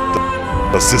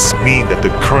 Does this mean that the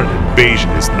current invasion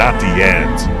is not the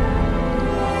end?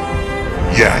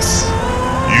 Yes,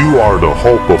 you are the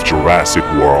hope of Jurassic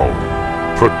World.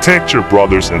 Protect your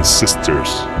brothers and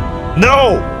sisters.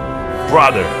 No!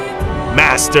 Brother,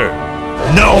 master,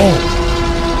 no!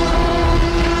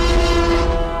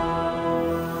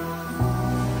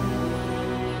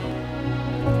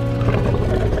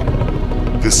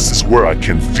 This is where I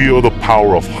can feel the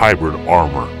power of hybrid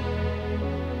armor.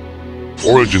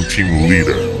 Origin Team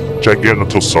Leader,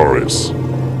 Giganotosaurus.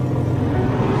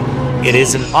 It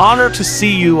is an honor to see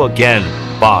you again,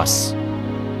 boss.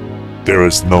 There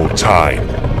is no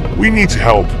time. We need to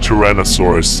help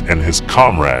Tyrannosaurus and his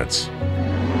comrades.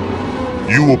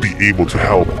 You will be able to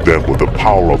help them with the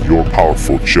power of your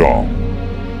powerful jaw.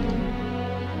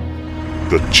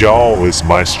 The jaw is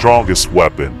my strongest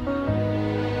weapon.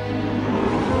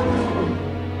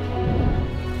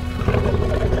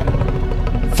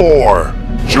 For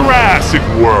Jurassic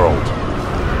World!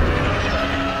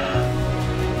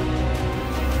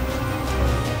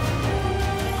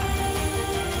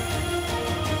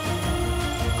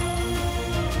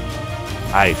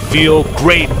 I feel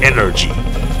great energy.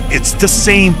 It's the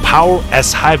same power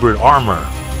as hybrid armor.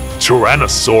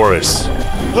 Tyrannosaurus.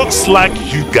 Looks like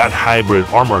you got hybrid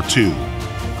armor too.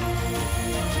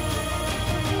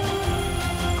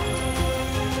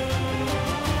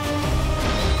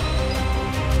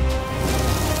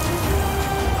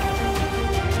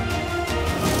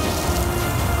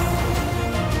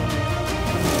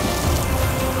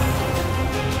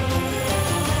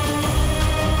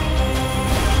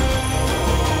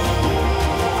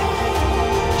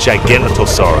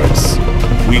 Giganotosaurus.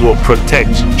 We will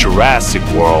protect Jurassic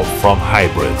World from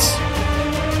hybrids.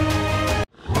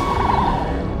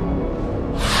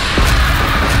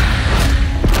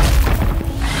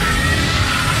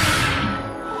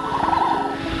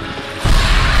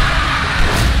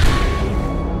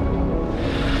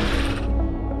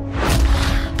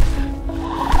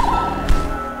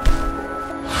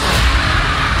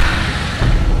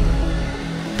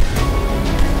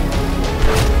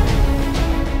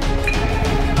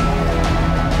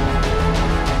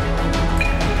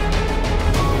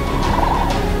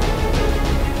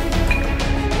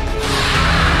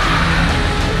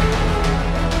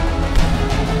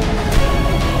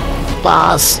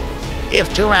 boss. If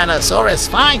Tyrannosaurus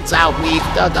finds out we've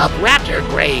dug up raptor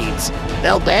graves,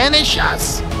 they'll banish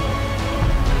us.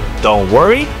 Don't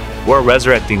worry, we're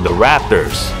resurrecting the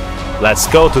raptors. Let's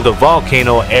go to the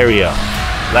volcano area.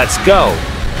 Let's go!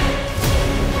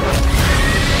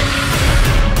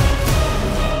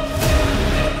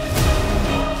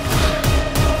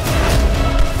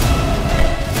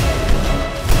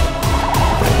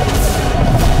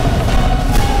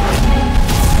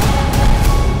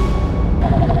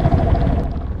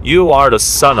 You are the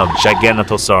son of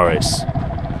Giganotosaurus.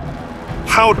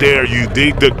 How dare you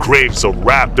dig the graves of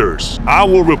raptors? I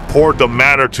will report the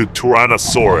matter to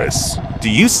Tyrannosaurus. Do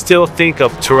you still think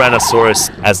of Tyrannosaurus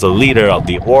as the leader of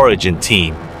the origin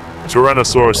team?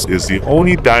 Tyrannosaurus is the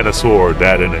only dinosaur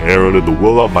that inherited the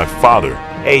will of my father.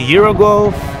 A year ago,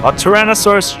 a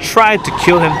Tyrannosaurus tried to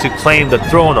kill him to claim the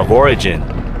throne of origin.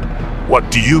 What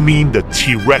do you mean the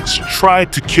T-Rex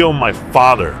tried to kill my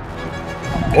father?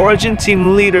 Origin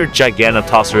team leader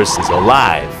Giganotosaurus is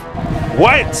alive.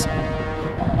 What?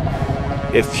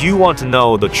 If you want to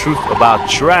know the truth about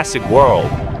Jurassic World,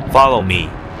 follow me.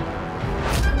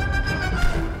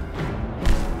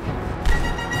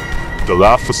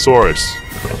 Dilophosaurus.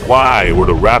 Why were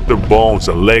the raptor bones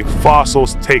and leg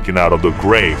fossils taken out of the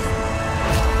grave?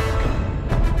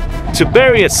 To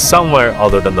bury it somewhere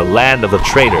other than the land of the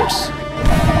traitors.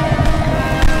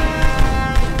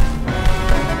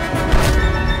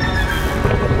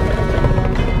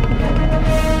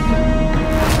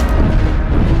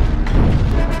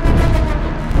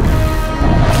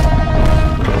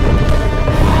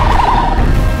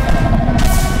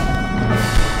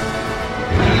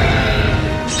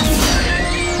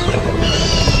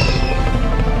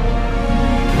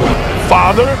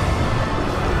 Father?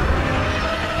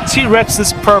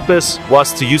 T-Rex's purpose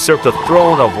was to usurp the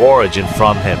throne of origin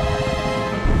from him.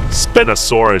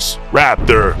 Spinosaurus,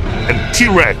 Raptor, and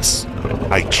T-Rex.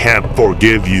 I can't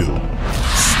forgive you.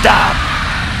 Stop!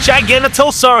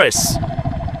 Giganotosaurus!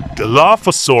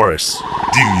 Dilophosaurus,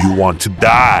 do you want to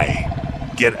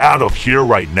die? Get out of here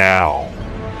right now.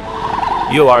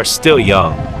 You are still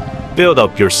young. Build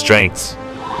up your strength.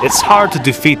 It's hard to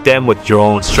defeat them with your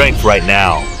own strength right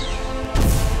now.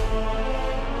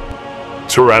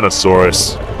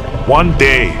 Tyrannosaurus, one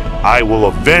day I will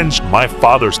avenge my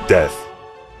father's death.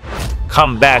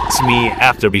 Come back to me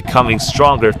after becoming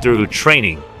stronger through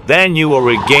training. Then you will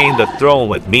regain the throne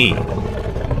with me.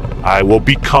 I will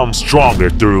become stronger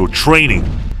through training,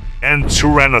 and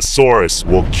Tyrannosaurus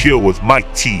will kill with my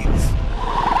teeth.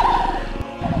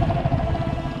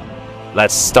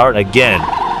 Let's start again.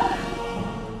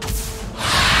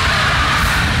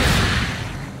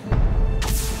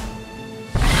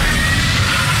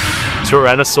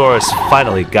 Tyrannosaurus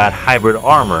finally got hybrid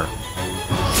armor.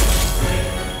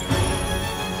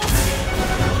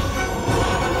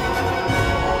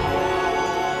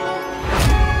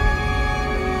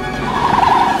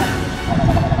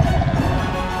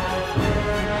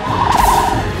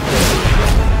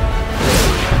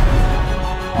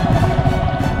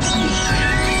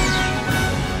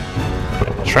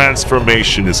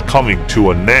 Transformation is coming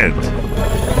to an end.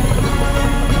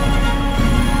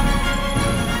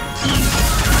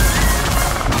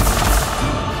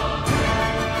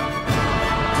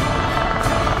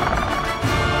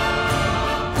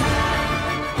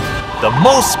 The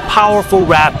most powerful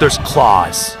raptor's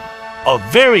claws. A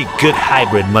very good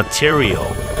hybrid material.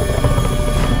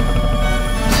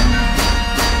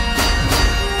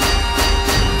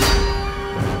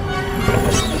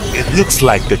 It looks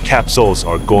like the capsules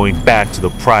are going back to the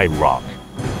Pride Rock.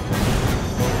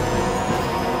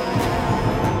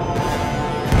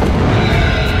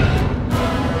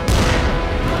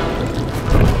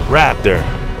 Raptor,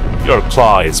 your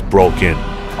claw is broken.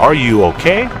 Are you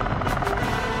okay?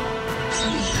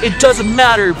 It doesn't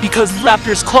matter because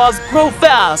raptors' claws grow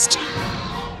fast.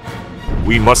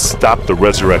 We must stop the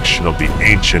resurrection of the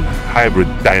ancient hybrid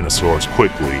dinosaurs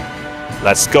quickly.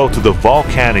 Let's go to the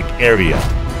volcanic area.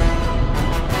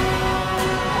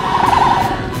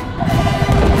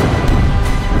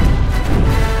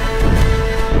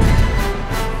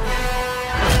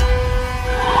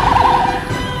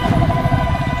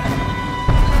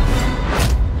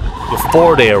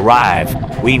 Before they arrive,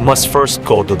 we must first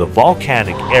go to the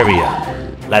volcanic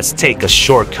area. Let's take a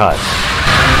shortcut.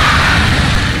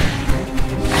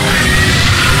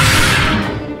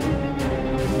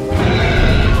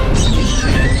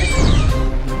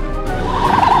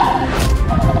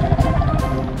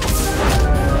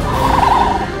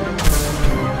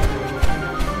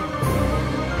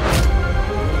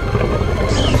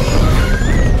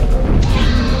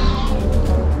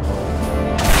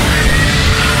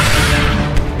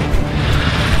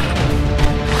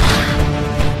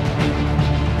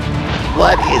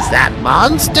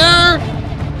 Monster?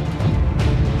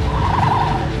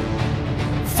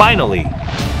 Finally,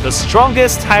 the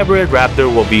strongest hybrid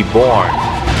raptor will be born.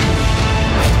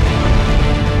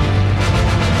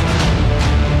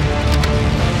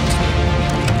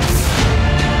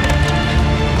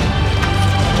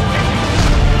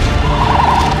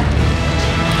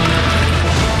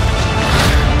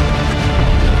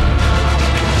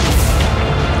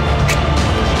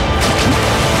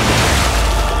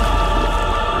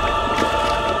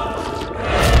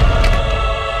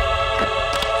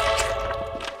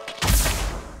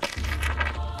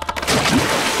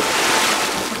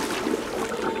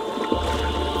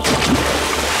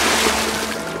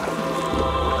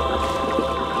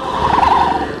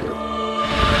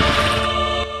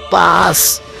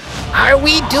 Boss, are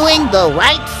we doing the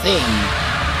right thing?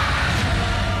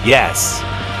 Yes.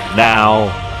 Now,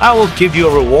 I will give you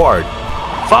a reward.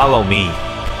 Follow me.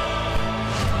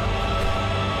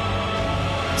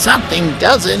 Something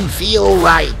doesn't feel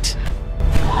right.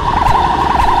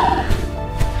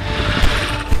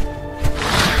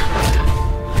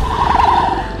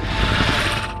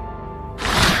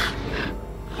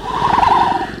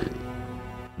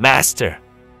 Master,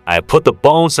 I put the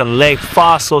bones and leg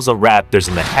fossils of raptors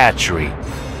in the hatchery.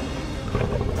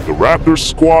 The Raptor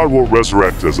squad will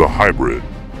resurrect as a hybrid.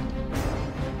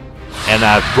 And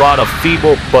I've brought a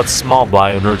feeble but small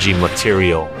bioenergy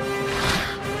material.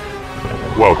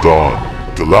 Well done,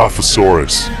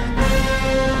 Dilophosaurus.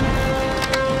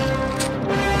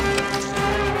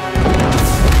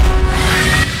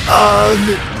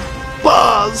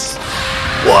 Boss,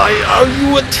 why are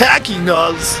you attacking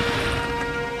us?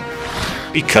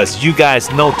 Because you guys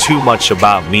know too much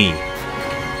about me.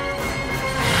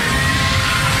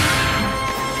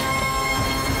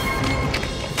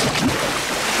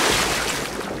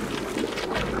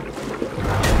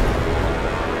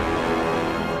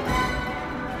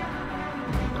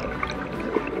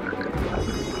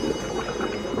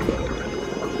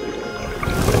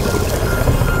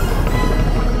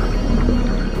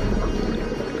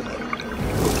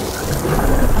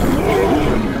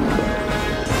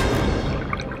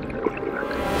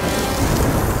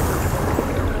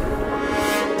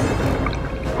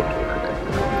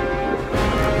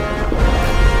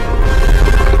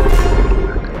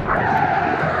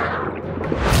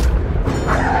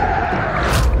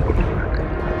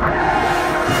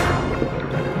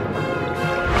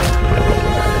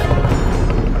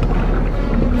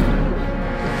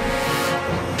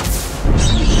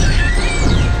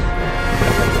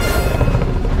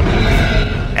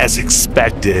 As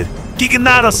expected,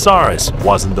 Dinosaurs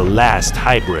wasn't the last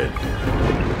hybrid.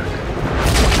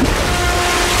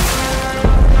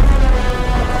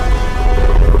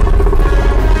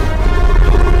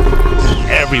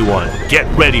 Everyone, get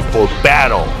ready for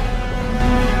battle!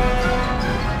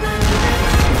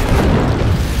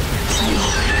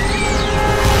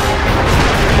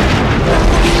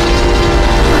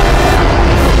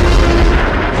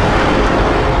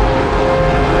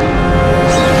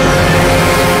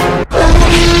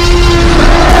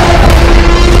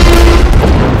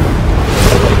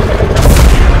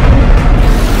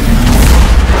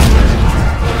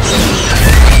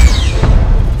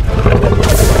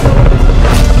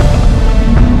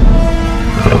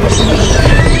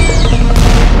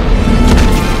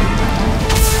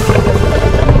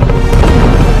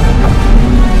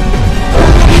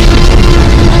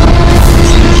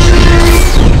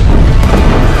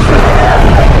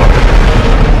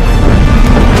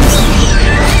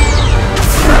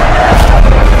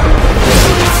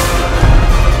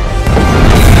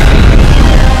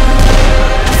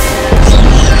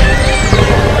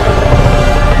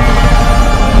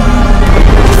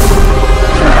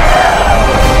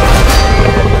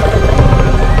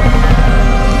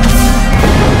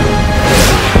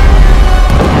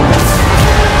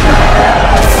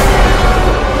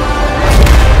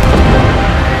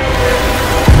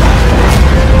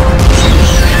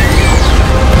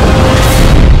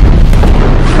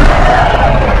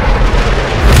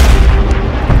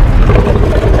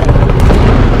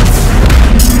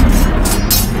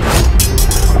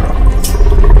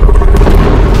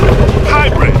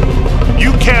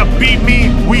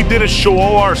 Didn't show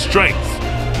all our strength.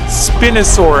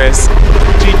 Spinosaurus,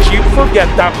 did you forget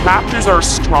that raptors are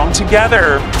strong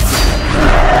together?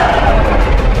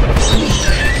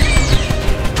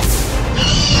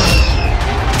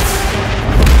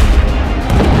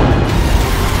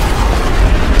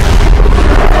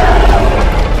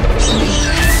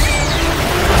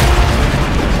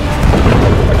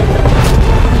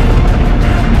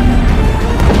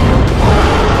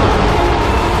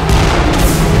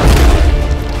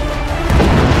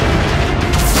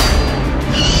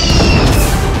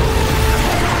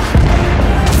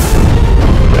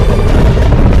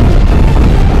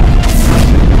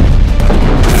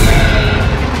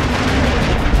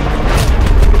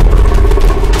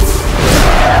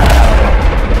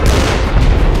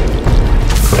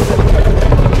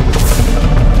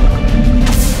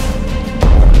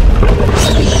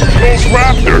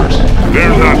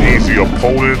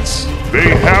 hybrids. They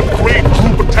have great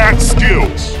group attack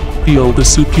skills. Feel the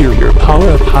superior power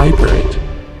of hybrid.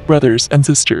 Brothers and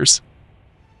sisters.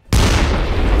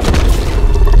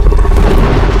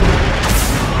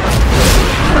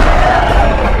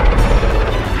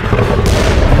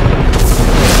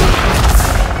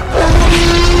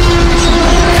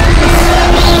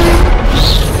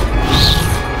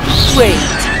 Great.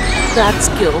 That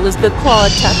skill is the claw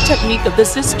attack technique of the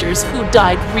sisters who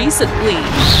died recently.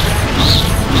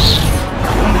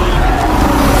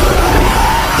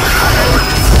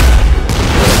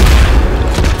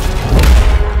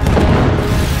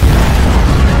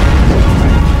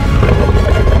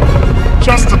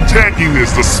 Just attacking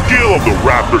is the skill of the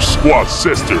Raptor Squad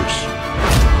sisters.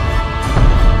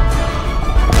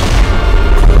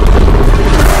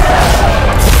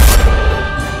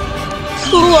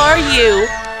 Who are you?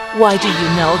 Why do you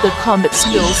know the combat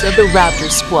skills of the Raptor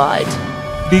Squad?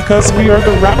 Because we are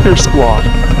the Raptor Squad.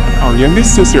 Our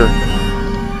youngest sister.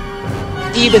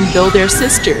 Even though they're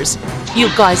sisters, you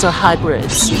guys are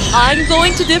hybrids. I'm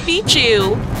going to defeat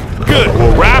you. Good,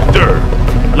 well, Raptor,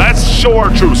 let's show our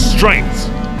true strength.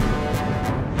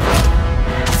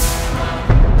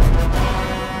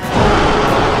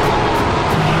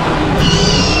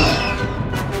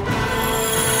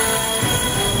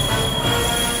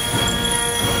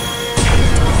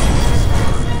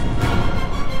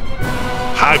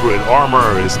 Hybrid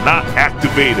armor is not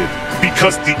activated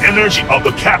because the energy of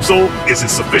the capsule is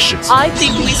insufficient. I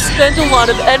think we spent a lot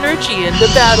of energy in the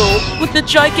battle with the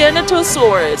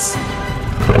Giganotosaurus.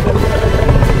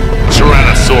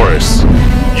 Tyrannosaurus,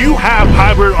 you have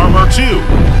hybrid armor too.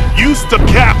 Use the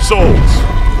capsules.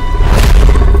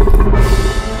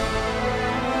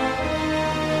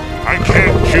 I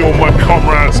can't kill my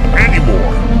comrades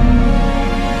anymore.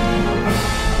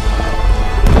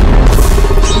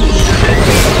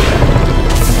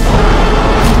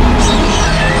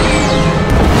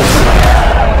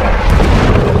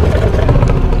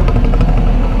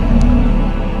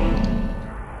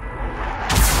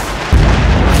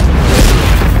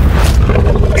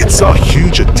 It's a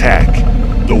huge attack.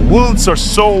 The wounds are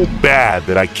so bad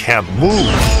that I can't move.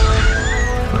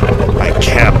 I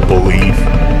can't believe.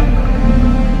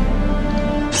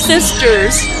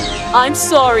 Sisters, I'm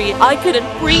sorry I couldn't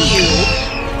free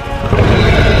you.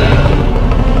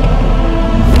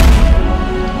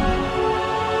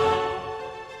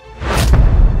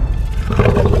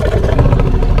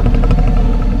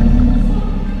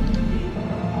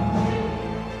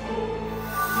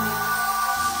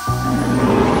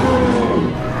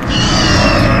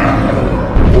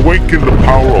 Awaken the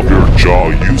power of your jaw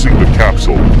using the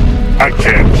capsule. I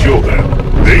can't kill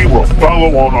them. They will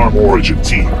follow on our origin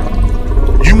team.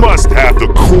 You must have the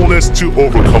coolness to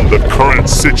overcome the current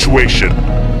situation.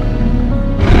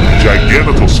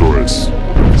 Giganotosaurus.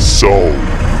 So,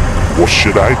 what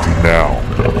should I do now?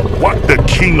 What the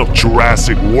king of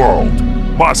Jurassic World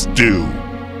must do.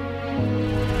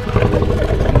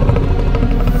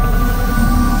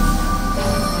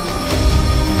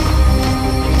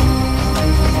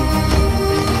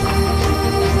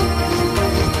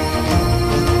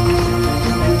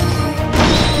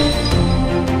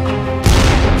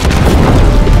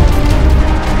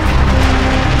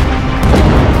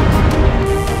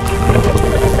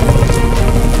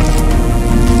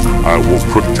 I will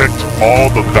protect all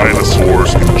the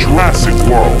dinosaurs in Jurassic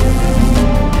World.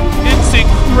 It's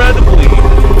incredibly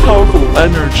powerful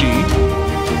energy.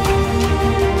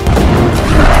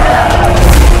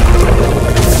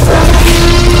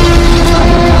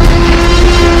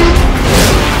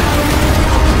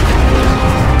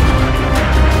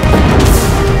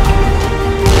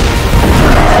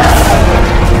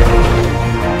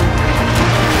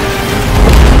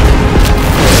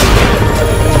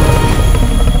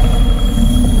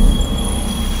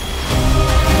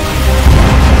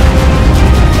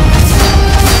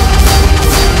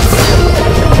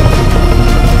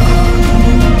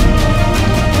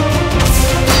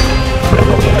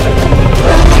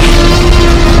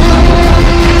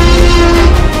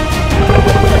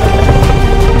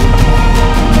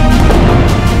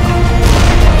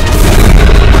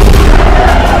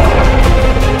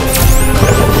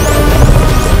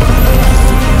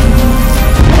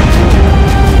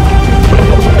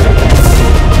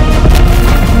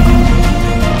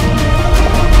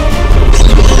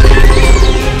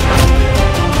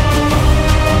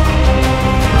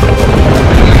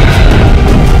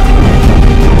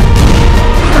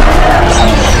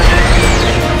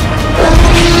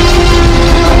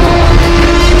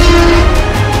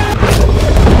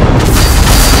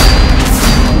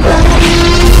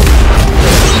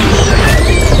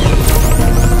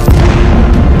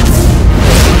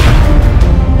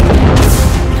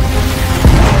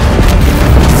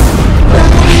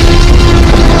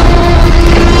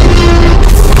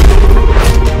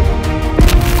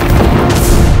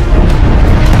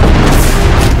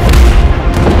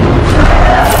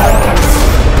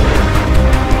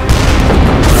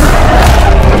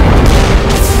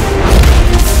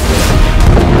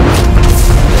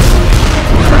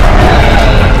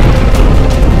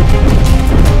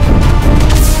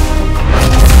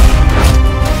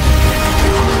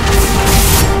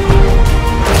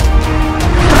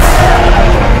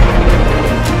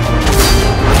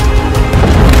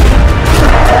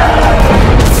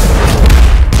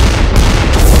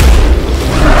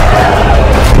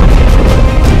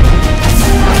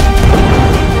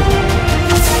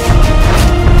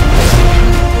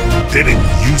 Didn't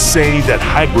you say that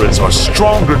hybrids are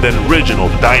stronger than original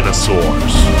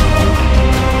dinosaurs?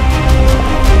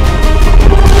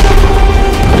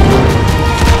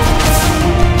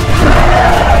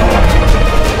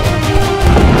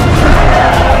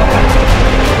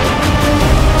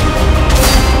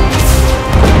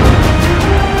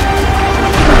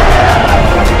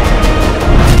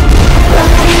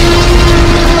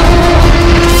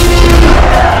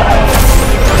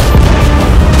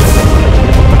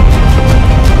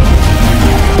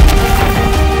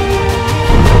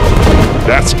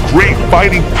 That's great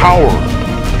fighting power.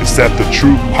 Is that the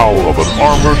true power of an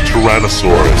armored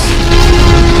Tyrannosaurus?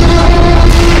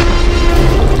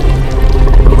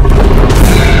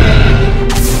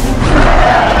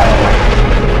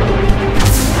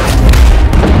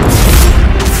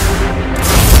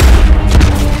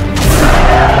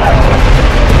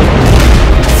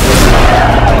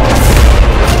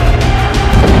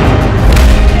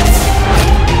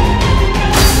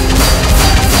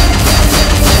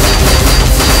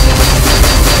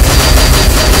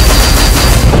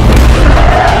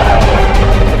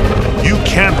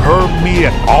 Can't hurt me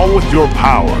at all with your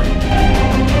power.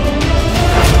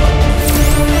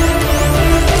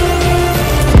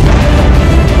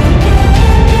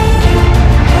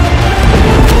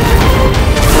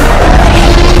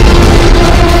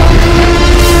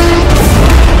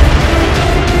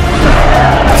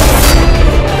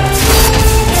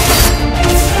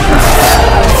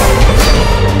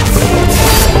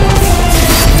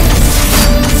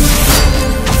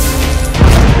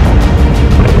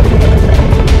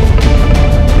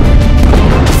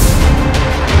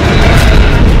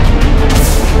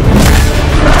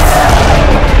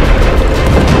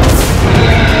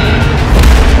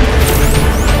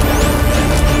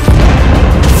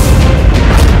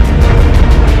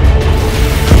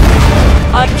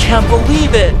 I can't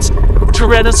believe it!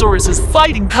 Tyrannosaurus's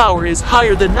fighting power is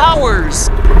higher than ours!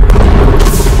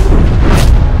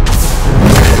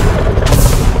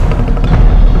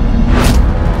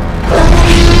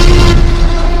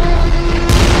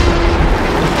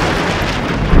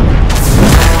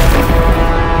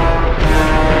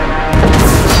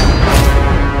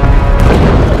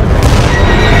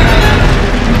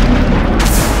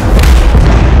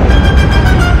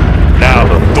 Now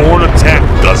the thorn attack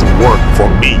doesn't work for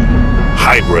me,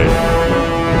 hybrid.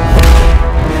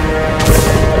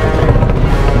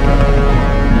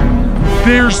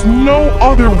 There's no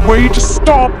other way to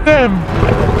stop them.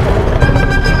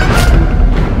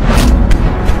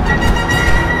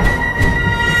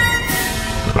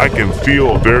 I can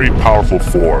feel a very powerful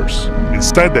force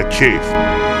inside that cave.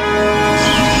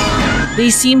 They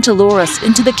seem to lure us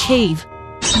into the cave.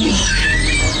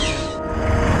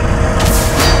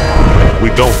 We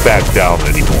don't back down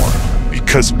anymore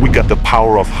because we got the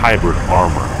power of hybrid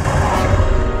armor.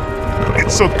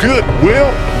 It's so good,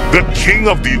 Will! The king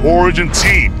of the Origin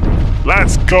team!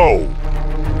 Let's go!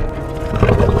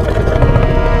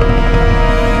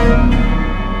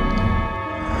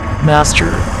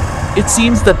 Master, it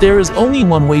seems that there is only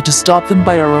one way to stop them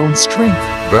by our own strength.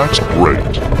 That's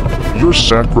great. Your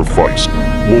sacrifice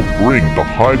will bring the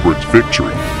hybrid's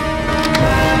victory.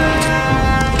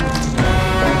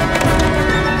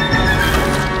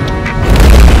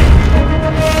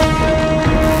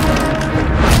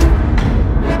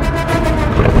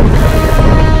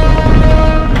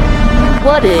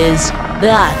 What is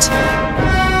that?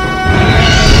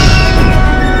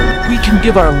 We can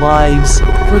give our lives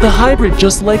for the hybrid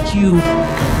just like you.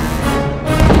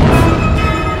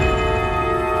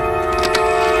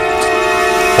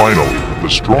 Finally, the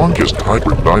strongest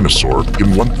hybrid dinosaur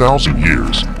in 1,000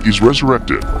 years is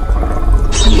resurrected.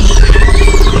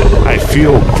 I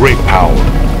feel great power.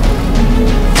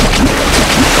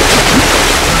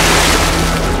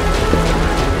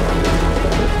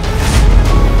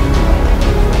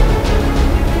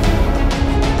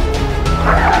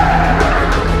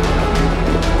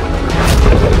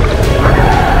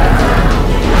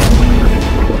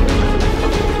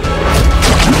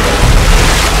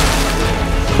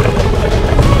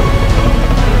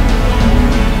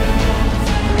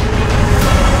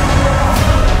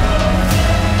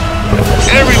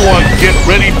 Everyone get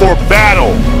ready for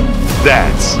battle!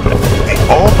 That's the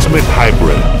ultimate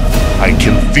hybrid. I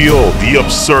can feel the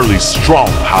absurdly strong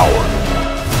power.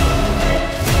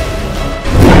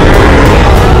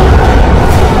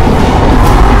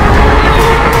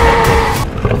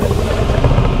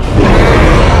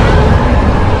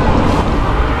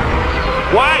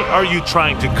 Why are you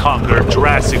trying to conquer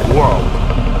Jurassic World?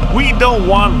 We don't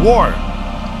want war.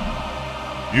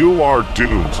 You are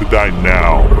doomed to die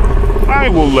now. I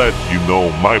will let you know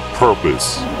my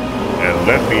purpose And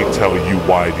let me tell you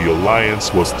why the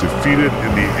Alliance was defeated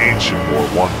in the ancient war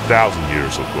 1,000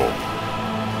 years ago.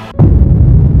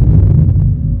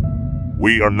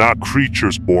 We are not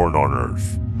creatures born on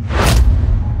Earth.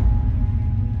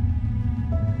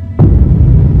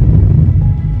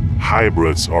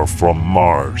 Hybrids are from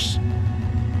Mars.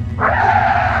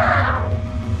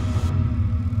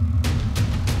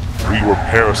 We were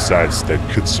parasites that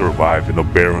could survive in a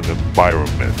barren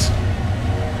environment.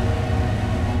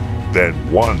 Then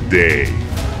one day,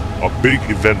 a big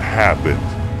event happened.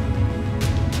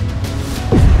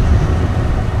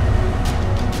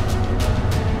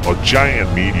 A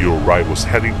giant meteorite was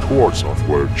heading towards Earth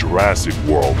where Jurassic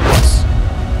World was.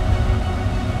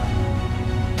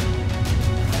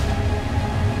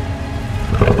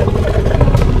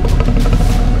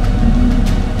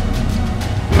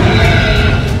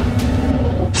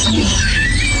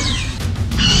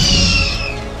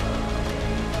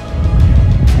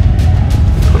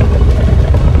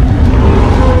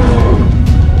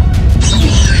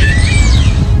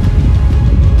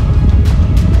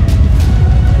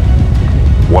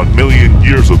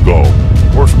 Years ago,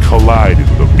 Earth collided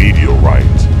with a meteorite.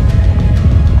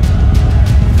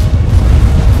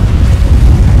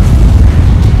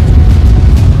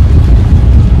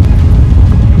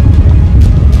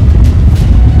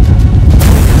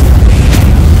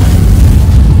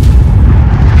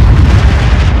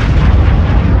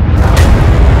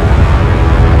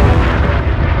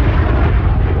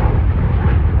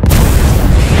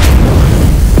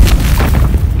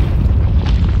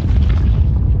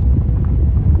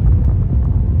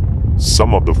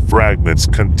 Some of the fragments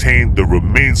contained the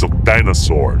remains of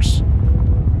dinosaurs.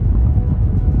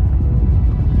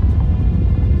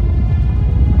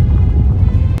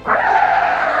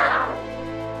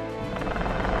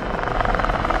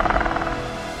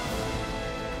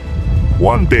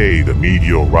 One day, the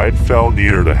meteorite fell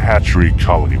near the hatchery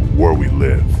colony where we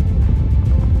live.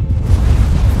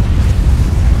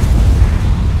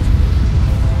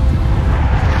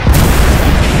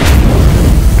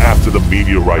 After the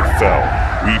meteorite fell,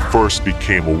 we first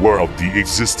became aware of the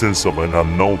existence of an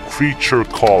unknown creature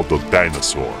called the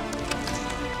Dinosaur.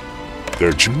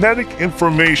 Their genetic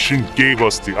information gave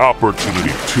us the opportunity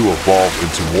to evolve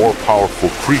into more powerful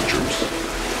creatures.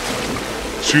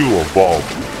 To evolve,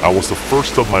 I was the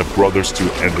first of my brothers to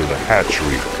enter the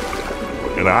hatchery,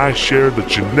 and I shared the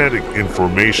genetic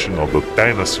information of the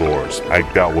dinosaurs I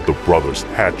got with the brothers'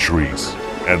 hatcheries.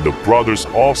 And the brothers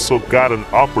also got an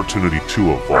opportunity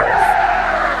to evolve.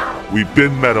 We've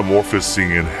been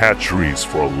metamorphosing in hatcheries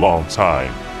for a long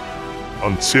time,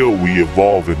 until we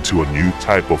evolve into a new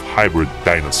type of hybrid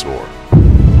dinosaur.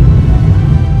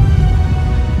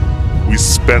 We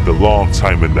spent a long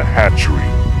time in the hatchery,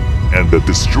 and the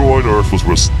destroyed Earth was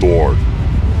restored.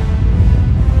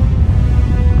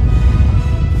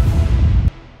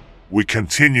 We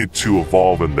continued to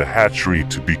evolve in the hatchery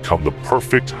to become the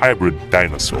perfect hybrid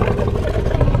dinosaur.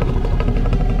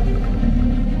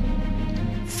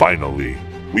 Finally,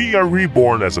 we are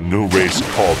reborn as a new race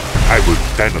called hybrid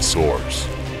dinosaurs.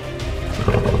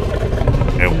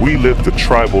 And we live the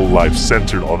tribal life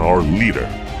centered on our leader,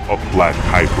 a black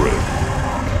hybrid.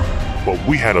 But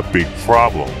we had a big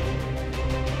problem.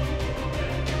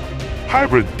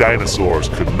 Hybrid dinosaurs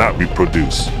could not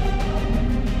reproduce.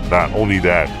 Not only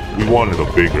that, we wanted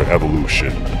a bigger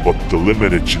evolution, but the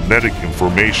limited genetic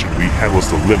information we had was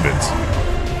the limit.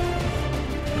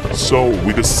 So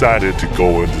we decided to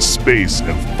go into space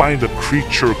and find a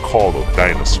creature called a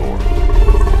dinosaur.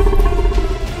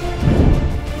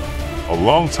 A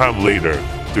long time later,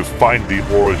 to find the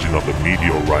origin of the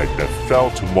meteorite that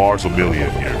fell to Mars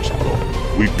 1,000,000 years ago,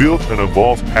 we built an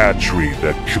evolved hatchery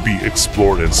that could be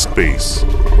explored in space.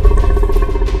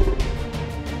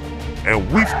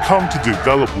 And we've come to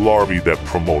develop larvae that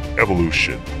promote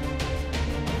evolution.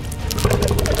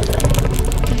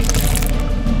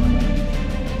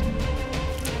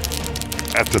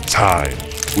 At the time,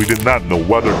 we did not know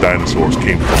whether dinosaurs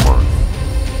came from Earth.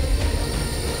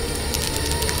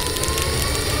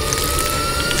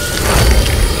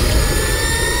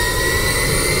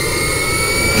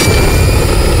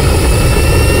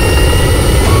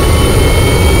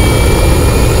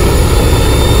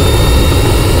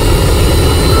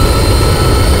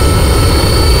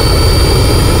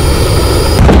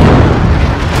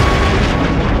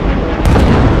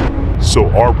 So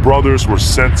our brothers were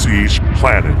sent to each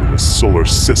planet in the solar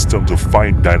system to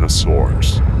find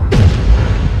dinosaurs.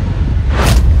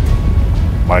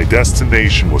 My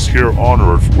destination was here on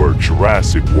Earth where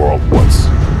Jurassic World was.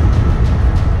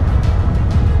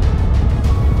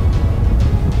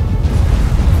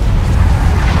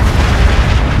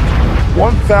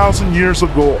 1,000 years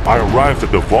ago, I arrived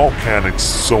at the volcanic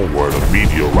zone where the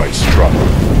meteorite struck.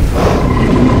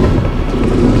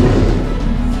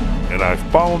 And I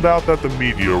found out that the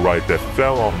meteorite that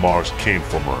fell on Mars came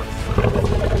from Earth.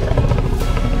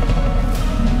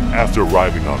 After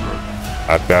arriving on Earth,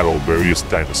 I battled various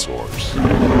dinosaurs.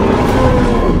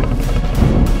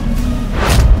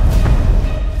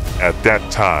 At that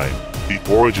time, the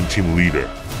Origin Team leader,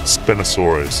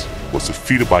 Spinosaurus, was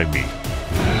defeated by me.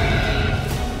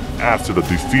 After the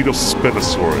defeat of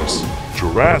Spinosaurus,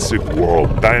 Jurassic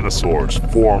World Dinosaurs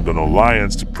formed an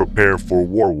alliance to prepare for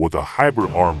war with a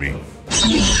hybrid army.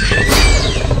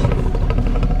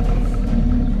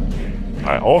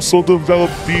 I also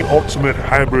developed the ultimate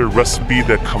hybrid recipe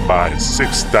that combines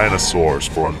 6 dinosaurs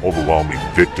for an overwhelming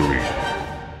victory.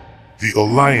 The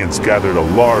alliance gathered a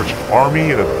large army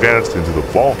and advanced into the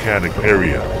volcanic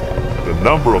area. The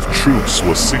number of troops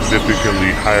was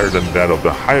significantly higher than that of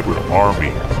the hybrid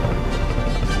army.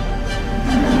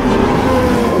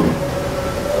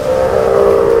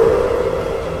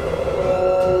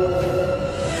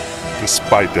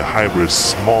 Despite the hybrid's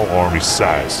small army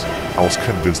size, I was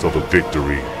convinced of a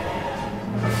victory.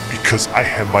 Because I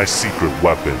had my secret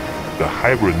weapon, the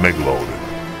hybrid megalodon.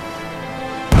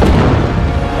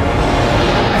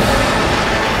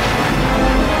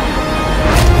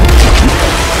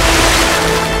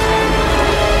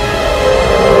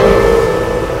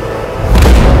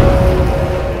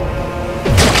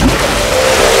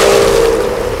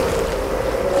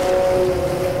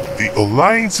 The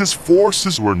Alliance's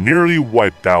forces were nearly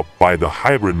wiped out by the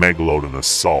hybrid megalodon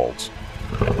assault.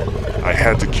 I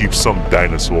had to keep some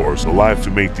dinosaurs alive to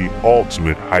make the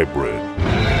ultimate hybrid.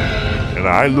 And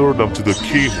I lured them to the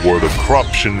cave where the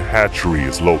corruption hatchery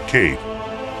is located.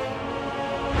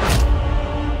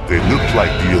 They looked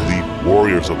like the elite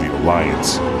warriors of the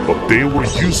Alliance, but they were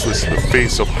useless in the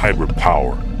face of hybrid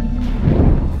power.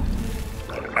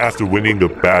 After winning the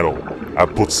battle, I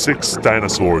put 6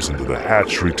 dinosaurs into the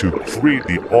hatchery to create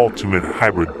the ultimate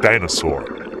hybrid dinosaur.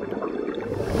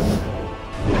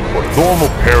 But normal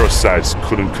parasites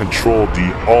couldn't control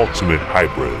the ultimate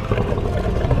hybrid.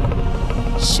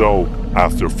 So,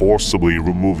 after forcibly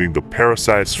removing the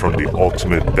parasites from the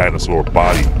ultimate dinosaur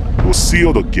body, it was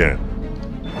sealed again.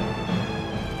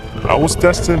 I was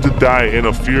destined to die in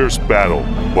a fierce battle,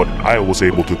 but I was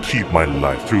able to keep my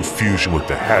life through fusion with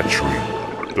the hatchery.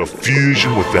 The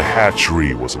fusion with the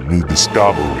hatchery was a new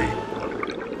discovery.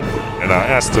 And I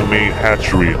asked the main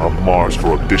hatchery on Mars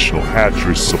for additional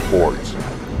hatchery support.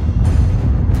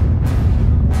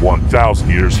 1,000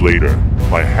 years later,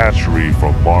 my hatchery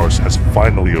from Mars has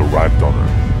finally arrived on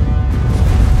Earth.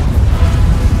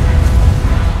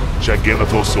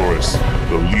 Giganotosaurus,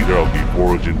 the leader of the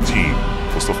Origin Team,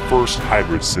 was the first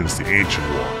hybrid since the Ancient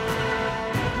War.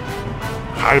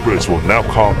 Hybrids will now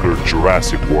conquer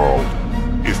Jurassic World.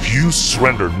 If you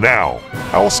surrender now,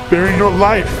 I will spare your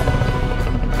life.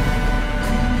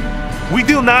 We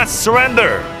do not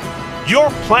surrender.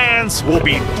 Your plans will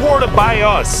be thwarted by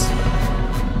us.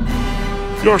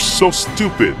 You're so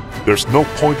stupid. There's no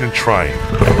point in trying.